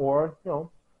 or do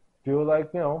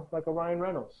like a Ryan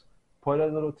Reynolds, put a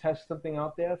little test something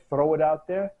out there, throw it out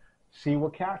there, see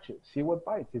what catches, see what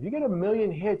bites. If you get 1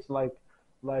 million hits like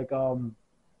Deadpool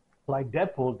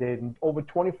did in over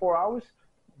 24 hours,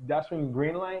 that's when you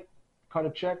greenlight, cut a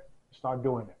check, start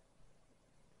doing it.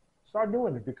 Start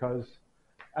doing it, because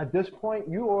at this point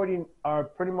you already are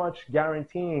pretty much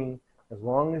guaranteeing, as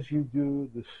long as you do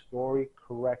the story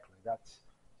correctly. That's,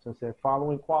 since they're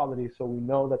following quality, so we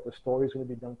know that the story is going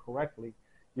to be done correctly,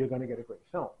 you're going to get a great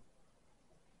film.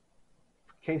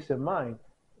 Case in mind,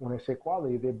 when I say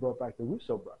quality, they brought back the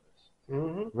Russo brothers,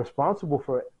 responsible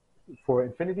for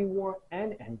Infinity War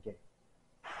and Endgame.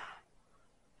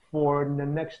 For the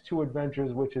next two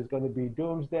adventures, which is going to be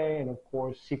Doomsday and, of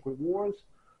course, Secret Wars.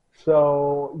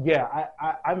 So, yeah,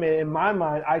 I mean, in my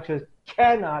mind, I just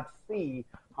cannot see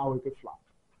how it could flop.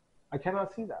 I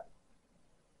cannot see that.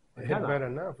 It hit better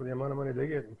now for the amount of money they're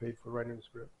getting paid for writing the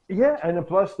script. Yeah, and then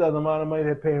plus the amount of money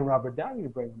they're paying Robert Downey to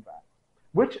bring him back.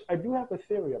 Which I do have a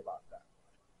theory about that.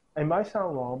 It might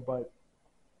sound wrong, but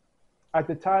at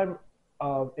the time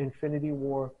of Infinity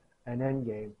War and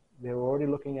Endgame, they were already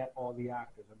looking at all the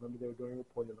actors. I remember they were doing a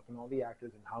report, they're looking at all the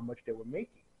actors and how much they were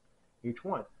making, each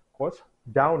one. Of course,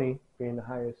 Downey being the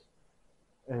highest.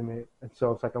 And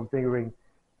so it's like I'm figuring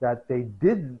that they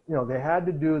did, they had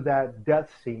to do that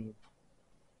death scene,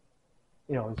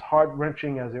 as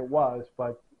heart-wrenching as it was,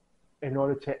 but in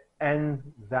order to end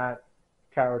that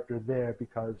character there,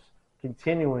 because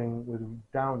continuing with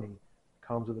Downey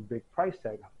comes with a big price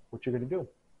tag. What you going to do?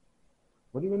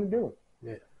 What are you going to do?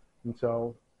 Yeah. And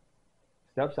so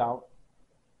steps out,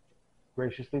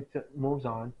 graciously moves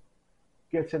on,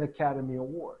 gets an Academy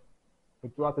Award.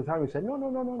 But throughout the time he said,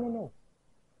 no.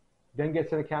 Then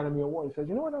gets an Academy Award. He says,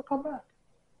 you know what, I'll come back.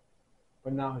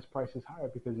 But now his price is higher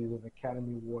because he's an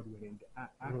Academy Award-winning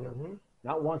actor. Mm-hmm.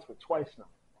 Not once, but twice now.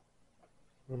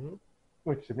 Mm-hmm.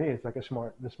 Which to me is like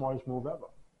the smartest move ever.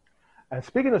 And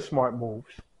speaking of smart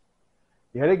moves,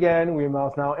 yet again, we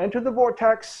must now enter the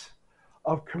vortex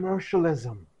of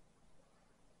commercialism.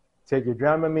 Take your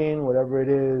Dramamine, whatever it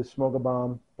is, smoke a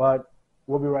bomb, but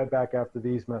we'll be right back after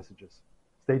these messages.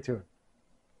 Stay tuned.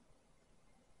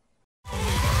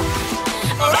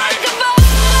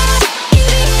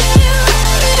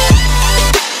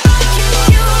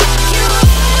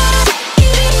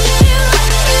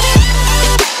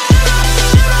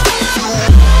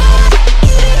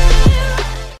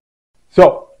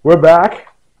 So we're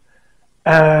back,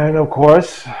 and of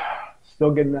course,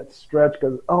 still getting that stretch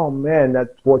because, oh man,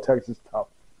 that vortex is tough.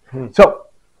 So,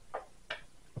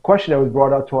 a question that was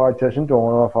brought out to our attention, to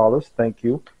one of our fathers, thank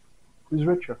you, who's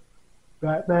richer,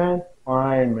 Batman or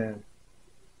Iron Man?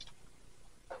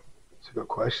 It's a good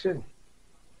question.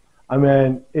 I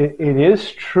mean, it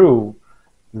is true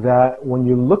that when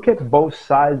you look at both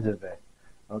sides of it,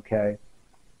 okay,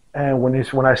 and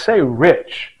when I say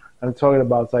rich, I'm talking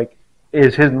about, it's like,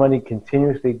 is his money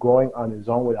continuously growing on his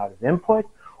own without his input,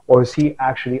 or is he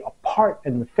actually a part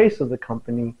in the face of the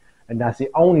company, and that's the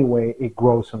only way it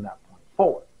grows from that point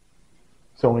forward?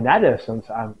 So in that essence,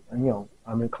 I'm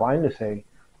inclined to say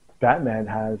Batman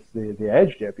has the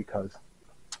edge there, because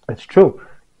it's true.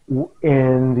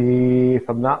 If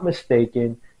I'm not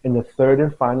mistaken, in the third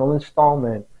and final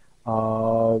installment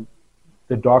of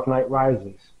The Dark Knight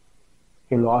Rises,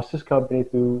 he lost his company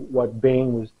through what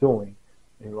Bane was doing.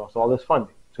 He lost all his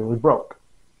funding, so he was broke.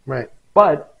 Right.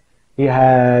 But he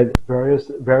had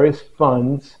various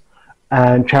funds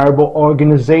and charitable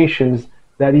organizations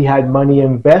that he had money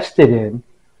invested in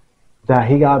that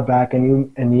he got back,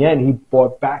 and in the end, he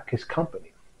bought back his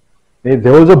company. There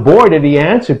was a board that he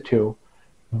answered to,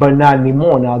 but not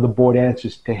anymore. Now the board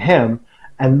answers to him,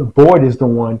 and the board is the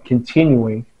one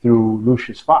continuing through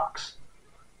Lucius Fox.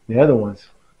 The other ones.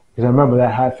 Because I remember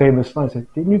that famous line said,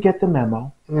 "Didn't you get the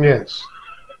memo?" Yes.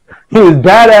 He was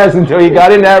badass until he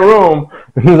got in that room.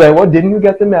 He was like, "What? Didn't you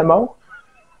get the memo?"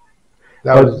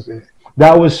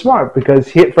 That was smart,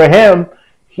 because for him,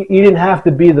 he didn't have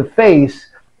to be the face.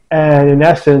 And in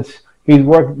essence, he's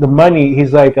worked the money.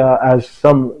 He's like, as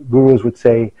some gurus would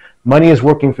say, money is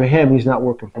working for him. He's not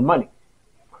working for money.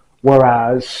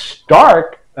 Whereas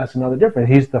Stark, that's another difference.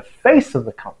 He's the face of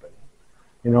the company.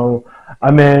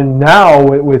 I mean, now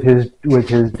with his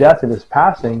death and his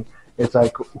passing, it's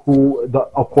like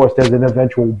of course, there's an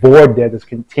eventual board there that's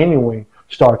continuing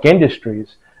Stark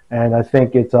Industries, and I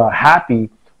think it's Happy,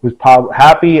 who's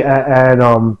Happy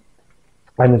and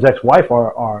his ex-wife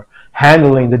are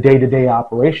handling the day-to-day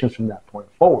operations from that point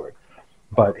forward.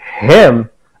 But him,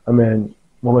 I mean,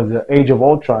 what was the Age of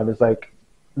Ultron? Is like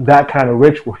that kind of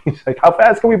rich where he's like, how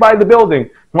fast can we buy the building?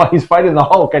 While he's fighting the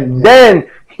Hulk, and then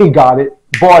he bought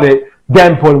it,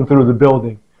 then put him through the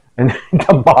building and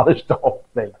demolished the whole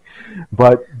thing.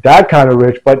 But that kind of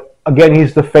rich. But again,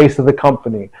 he's the face of the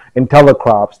company.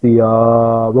 IntelliCrops, the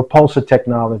repulsor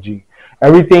technology,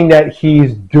 everything that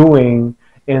he's doing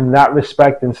in that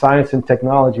respect in science and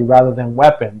technology rather than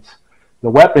weapons. The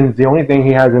weapons, the only thing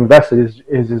he has invested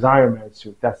is his Iron Man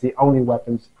suit. That's the only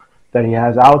weapons that he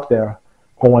has out there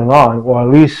going on, or at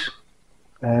least,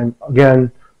 and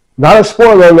again, not a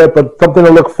spoiler alert, but something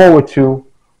to look forward to.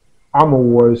 Armor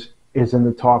Wars is in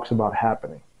the talks about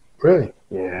happening. Really?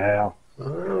 Yeah.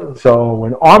 So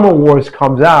when Armor Wars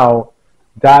comes out,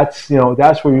 that's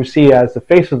where you see, as the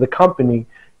face of the company,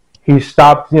 he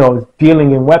stopped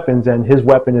dealing in weapons, and his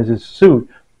weapon is his suit.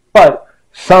 But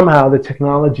somehow the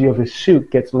technology of his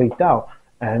suit gets leaked out,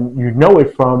 and you know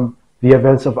it from the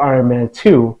events of Iron Man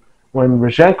 2, when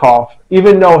Ryzhenkov,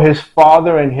 even though his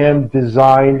father and him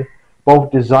designed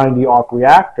both designed the arc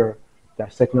reactor.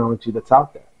 That's technology that's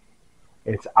out there.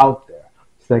 It's out there.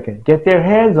 So they can get their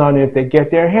hands on it. If they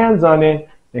get their hands on it,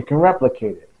 they can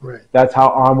replicate it. Right. That's how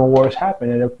armor wars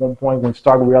happen. And at one point, when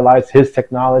Stark realized his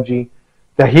technology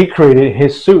that he created,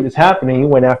 his suit is happening, he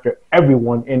went after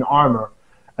everyone in armor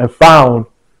and found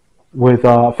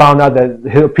out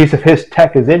that a piece of his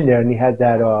tech is in there, and he had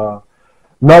that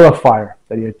nullifier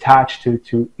that he attached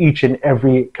to each and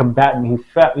every combatant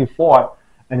he fought,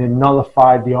 and it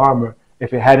nullified the armor.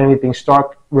 If it had anything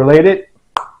Stark related,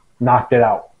 knocked it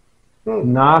out.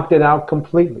 Knocked it out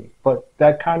completely. But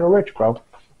that kind of rich, bro,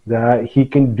 that he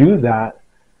can do that,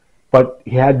 but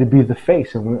he had to be the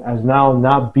face. And as now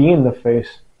not being the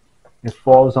face, it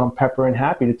falls on Pepper and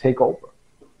Happy to take over.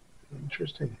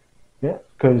 Interesting. Yeah,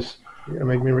 because... You're going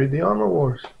to make me read the Armor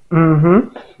Wars.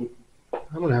 Mm-hmm.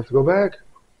 I'm going to have to go back.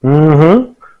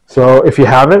 Mm-hmm. So if you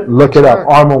haven't, look it up.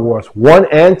 Armor Wars 1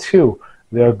 and 2.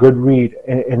 They're a good read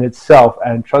in itself.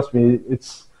 And trust me,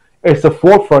 it's the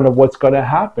forefront of what's going to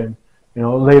happen,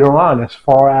 later on, as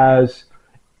far as...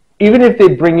 Even if they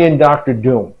bring in Doctor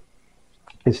Doom,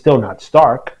 it's still not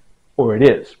Stark, or it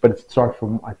is, but it's Stark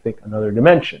from, I think, another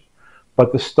dimension.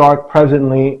 But the Stark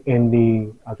presently in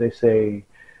the, as they say,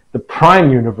 the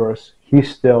Prime universe, he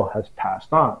still has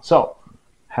passed on. So,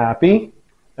 Happy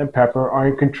and Pepper are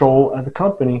in control of the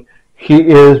company. He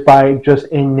is by just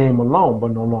in name alone,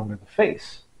 but no longer the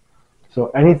face. So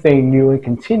anything new and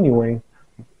continuing,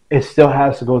 it still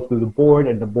has to go through the board,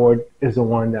 and the board is the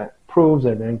one that approves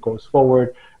and then goes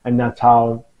forward. And that's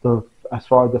how, as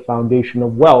far as the foundation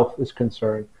of wealth is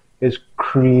concerned, is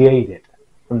created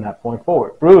from that point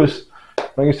forward. Bruce,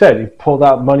 like you said, he pulled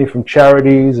out money from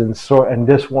charities and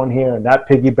this one here and that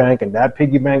piggy bank and that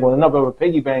piggy bank. Well, enough of a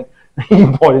piggy bank, he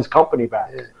bought his company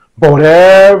back. Yeah. Bought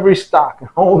every stock,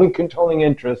 only controlling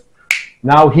interest.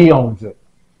 Now he owns it.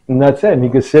 And that's it. And he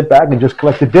can sit back and just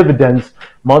collect the dividends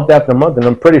month after month. And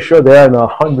I'm pretty sure they're in the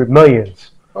 100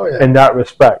 millions in that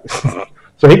respect.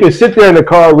 So he could sit there in the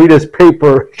car, read his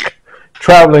paper,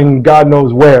 traveling God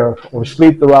knows where, or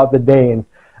sleep throughout the day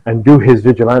and do his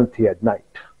vigilante at night.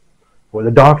 Where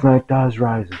the dark night does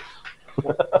rises.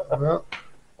 Well,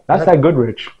 that's that good,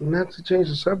 Rich. Not to change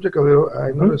the subject a little,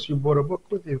 I noticed you brought a book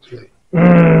with you today.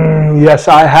 Yes,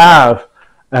 I have.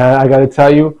 I got to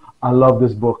tell you, I love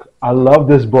this book. I love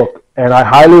this book. And I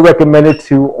highly recommend it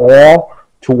to all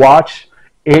to watch.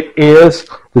 It is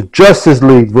the Justice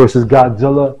League versus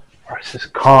Godzilla versus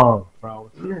Kong, bro.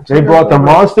 They brought the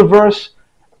Monsterverse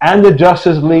and the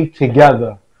Justice League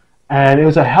together. And it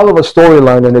was a hell of a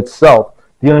storyline in itself,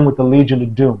 dealing with the Legion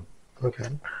of Doom. Okay.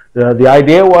 The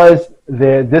idea was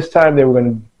that this time they were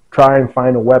going to try and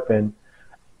find a weapon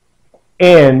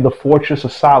in the Fortress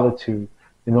of Solitude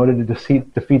in order to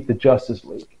defeat the Justice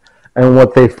League. And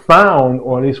what they found,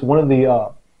 or at least one of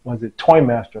the, Toy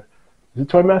Master? Is it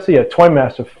Toy Master? Yeah, Toy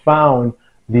Master found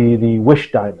the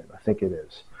Wish Diamond, I think it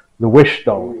is. The Wish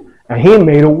Stone. And he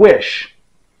made a wish,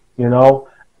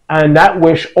 and that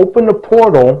wish opened a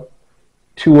portal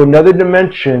to another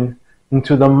dimension,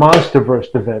 into the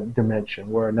Monsterverse dimension,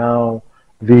 where now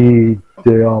the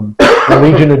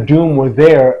Legion of Doom were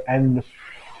there, and the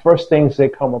first things they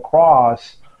come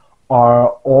across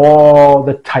are all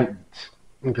the Titans.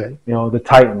 Okay. The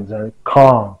Titans,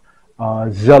 Kong,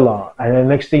 Zilla, and the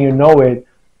next thing you know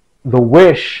the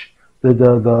Wish,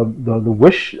 the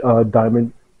Wish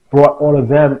Diamond brought all of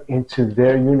them into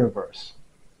their universe.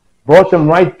 Brought them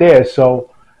right there.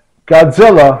 So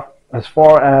Godzilla, as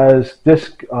far as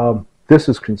this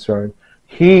is concerned,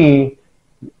 he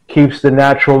keeps the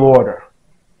natural order.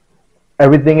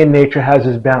 Everything in nature has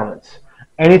its balance.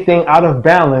 Anything out of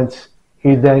balance,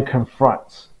 he then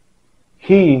confronts.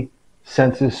 He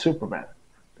senses Superman,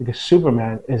 because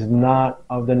Superman is not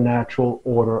of the natural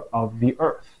order of the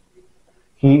earth.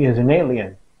 He is an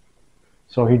alien,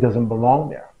 so he doesn't belong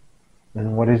there.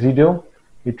 And what does he do?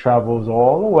 He travels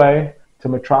all the way to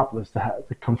Metropolis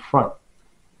to confront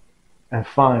and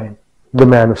find the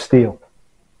Man of Steel.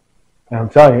 And I'm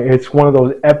telling you, it's one of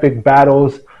those epic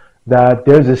battles that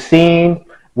there's a scene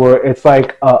where it's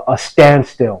like a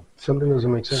standstill. Something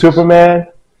doesn't make sense. Superman,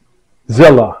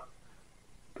 Zilla,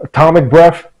 Atomic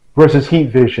Breath versus Heat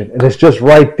Vision. And it's just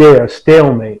right there,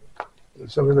 stalemate.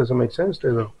 Something doesn't make sense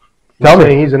there, though. Tell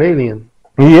me. He's an alien.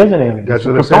 He is an alien. That's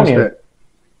what it sense that.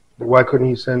 Why couldn't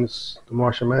he sense the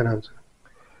Martian Manhunter?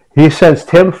 He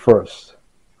sensed him first.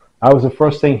 That was the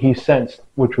first thing he sensed,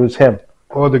 which was him.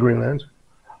 Or the Green Lantern.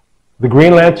 The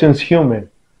Green Lantern's human.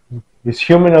 He's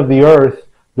human of the earth.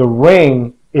 The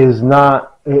ring is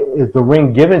not, the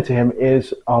ring given to him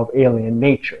is of alien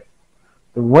nature.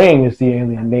 The ring is the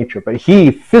alien nature, but he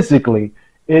physically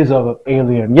is of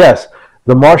alien. Yes,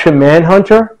 The Martian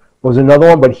Manhunter was another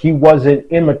one, but he wasn't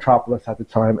in Metropolis at the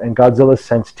time, and Godzilla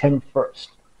sensed him first.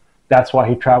 That's why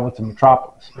he traveled to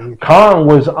Metropolis. Kong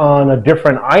was on a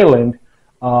different island.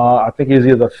 I think it was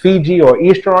either Fiji or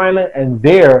Easter Island, and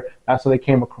that's where they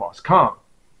came across Kong.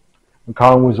 And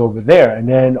Kong was over there, and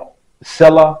then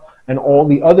Scylla and all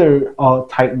the other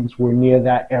Titans were near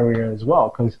that area as well.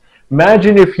 Because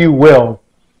imagine, if you will,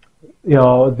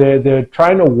 they're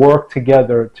trying to work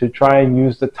together to try and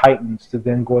use the Titans to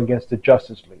then go against the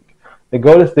Justice League. They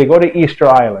go to Easter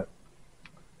Island.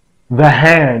 The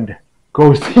Hand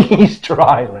goes to Easter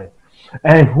Island,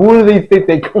 and who do they think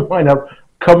they can wind up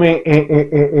coming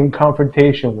in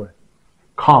confrontation with?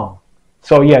 Kong.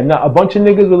 So yeah, a bunch of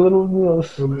niggas with little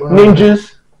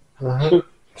ninjas.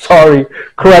 Sorry,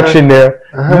 correction there.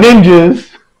 Ninjas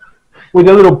with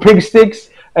their little pig sticks,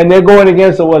 and they're going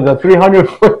against a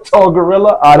 300-foot tall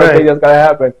gorilla. I don't think that's gonna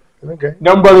happen. Okay.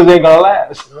 Them brothers ain't gonna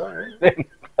last. All right. They ain't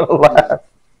gonna last.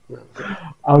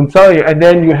 I'm telling you. And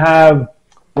then you have,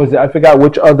 I forgot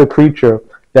which other creature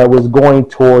that was going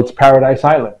towards Paradise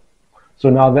Island. So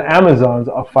now the Amazons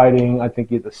are fighting, I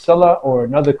think, either Scylla or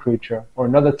another creature or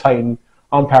another Titan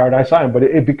on Paradise Island. But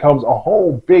it becomes a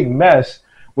whole big mess,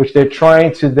 which they're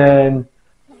trying to then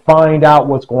find out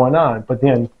what's going on. But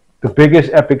then the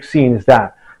biggest epic scene is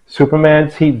that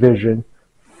Superman's heat vision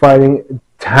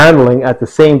handling at the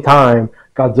same time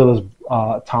Godzilla's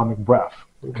atomic breath.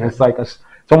 Okay. It's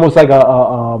almost like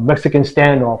a Mexican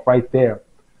standoff right there.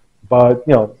 But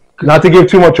not to give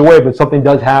too much away, but something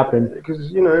does happen.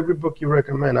 Because every book you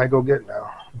recommend, I go get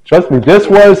now. Trust me, this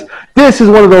is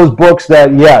one of those books that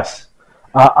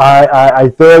I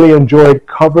thoroughly enjoyed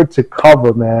cover to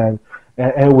cover, man,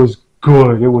 and it was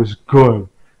good. It was good.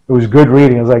 It was good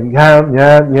reading. I was like, yep.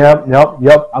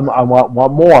 I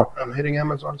want more. I'm hitting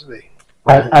Amazon today.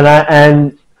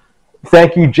 And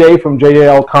thank you, Jay from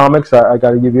JL Comics. I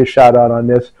got to give you a shout out on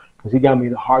this because he got me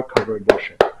the hardcover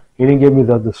edition. He didn't give me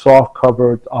the soft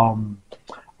covered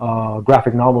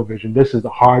graphic novel version. This is the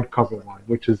hardcover one,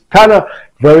 which is kind of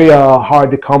very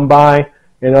hard to come by,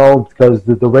 because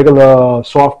the regular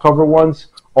soft cover ones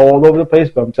all over the place.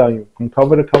 But I'm telling you, from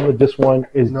cover to cover, this one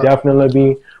is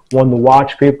definitely one to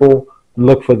watch. People,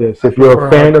 look for this. If you're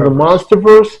a fan of the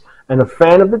Monsterverse and a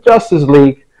fan of the Justice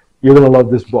League, you're gonna love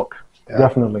this book. Yeah,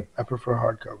 definitely. I prefer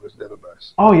hardcovers. They're the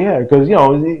best. Oh yeah, because they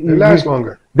last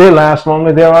longer. They last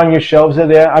longer. They're on your shelves. They're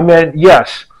there. I mean,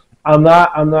 yes, I'm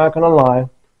not gonna lie.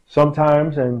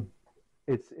 Sometimes, and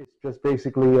it's just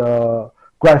basically a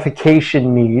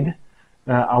gratification need.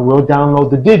 I will download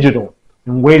the digital.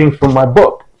 I'm waiting for my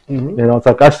book. Mm-hmm. It's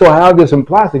like I still have this in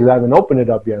plastic because I haven't opened it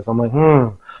up yet. So I'm like,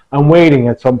 I'm waiting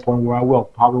at some point where I will,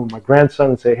 probably with my grandson,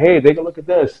 and say, hey, take a look at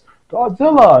this,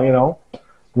 Godzilla.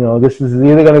 This is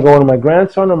either going to go to my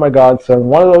grandson or my godson.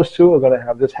 One of those two are going to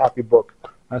have this happy book.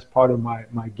 That's part of my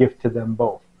gift to them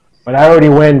both. But I already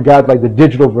went and got the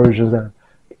digital versions. And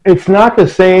it's not the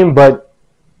same, but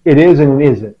it is and it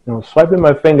isn't. Swiping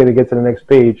my finger to get to the next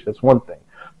page, that's one thing.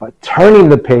 But turning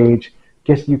the page,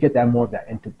 you get that more of that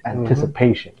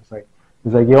anticipation. It's like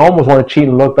you almost want to cheat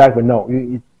and look back, but no,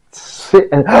 you sit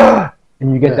and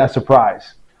you get that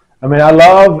surprise. I mean, I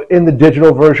love in the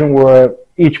digital version where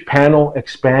each panel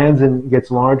expands and gets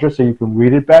larger so you can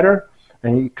read it better,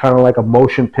 and kind of like a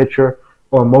motion picture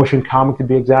or a motion comic to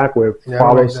be exact, where it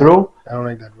follows through. I don't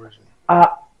like that version.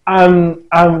 I'm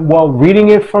reading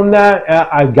it from that,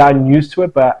 I've gotten used to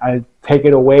it, but I take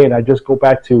it away and I just go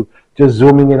back to just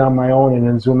zooming it on my own and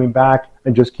then zooming back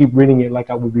and just keep reading it like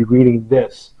I would be reading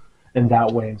this in that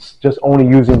way. It's just only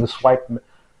using the swipe.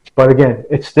 But again,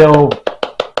 it's still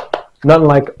nothing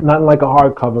like a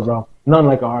hardcover, bro. Nothing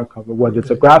like a hardcover. Whether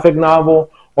it's a graphic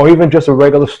novel or even just a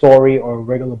regular story or a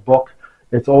regular book,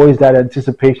 it's always that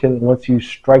anticipation. Once you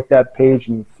strike that page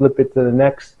and you flip it to the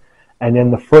next, and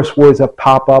then the first words that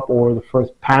pop up or the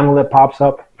first panel that pops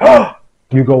up,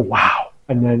 you go, wow.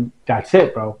 And then that's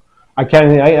it, bro. I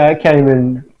can't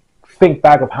even think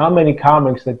back of how many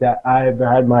comics that I've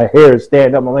had my hair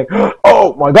stand up. I'm like,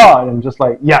 oh my God. And just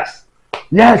like, yes.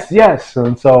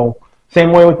 And so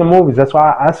same way with the movies. That's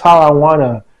how I want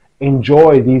to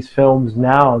enjoy these films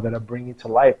now that are bringing to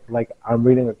life. Like I'm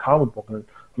reading a comic book and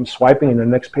I'm swiping in the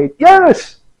next page.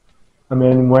 Yes. I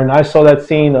mean, when I saw that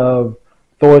scene of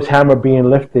Thor's hammer being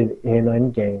lifted in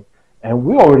Endgame, and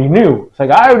we already knew. It's like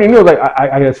I already knew. Like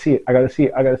I gotta see it.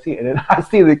 And then I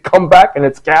see it come back, and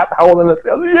it's Cap holding the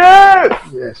tail.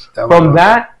 Yes. From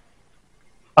that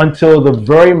until the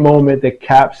very moment that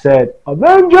Cap said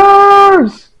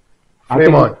 "Avengers."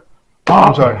 Flame on.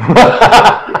 I'm sorry.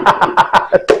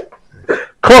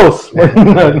 Close.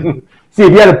 See,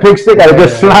 if you had a pig stick, I'd have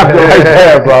just slapped it right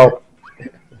there, bro.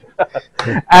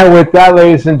 And with that,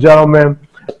 ladies and gentlemen,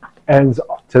 ends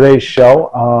today's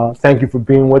show. Thank you for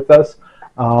being with us.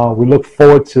 We look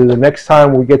forward to the next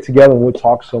time we get together and we'll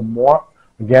talk some more.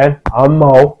 Again, I'm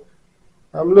Mo.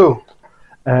 I'm Lou.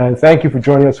 And thank you for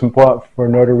joining us for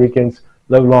Northern Ricans.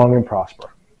 Live long and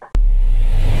prosper.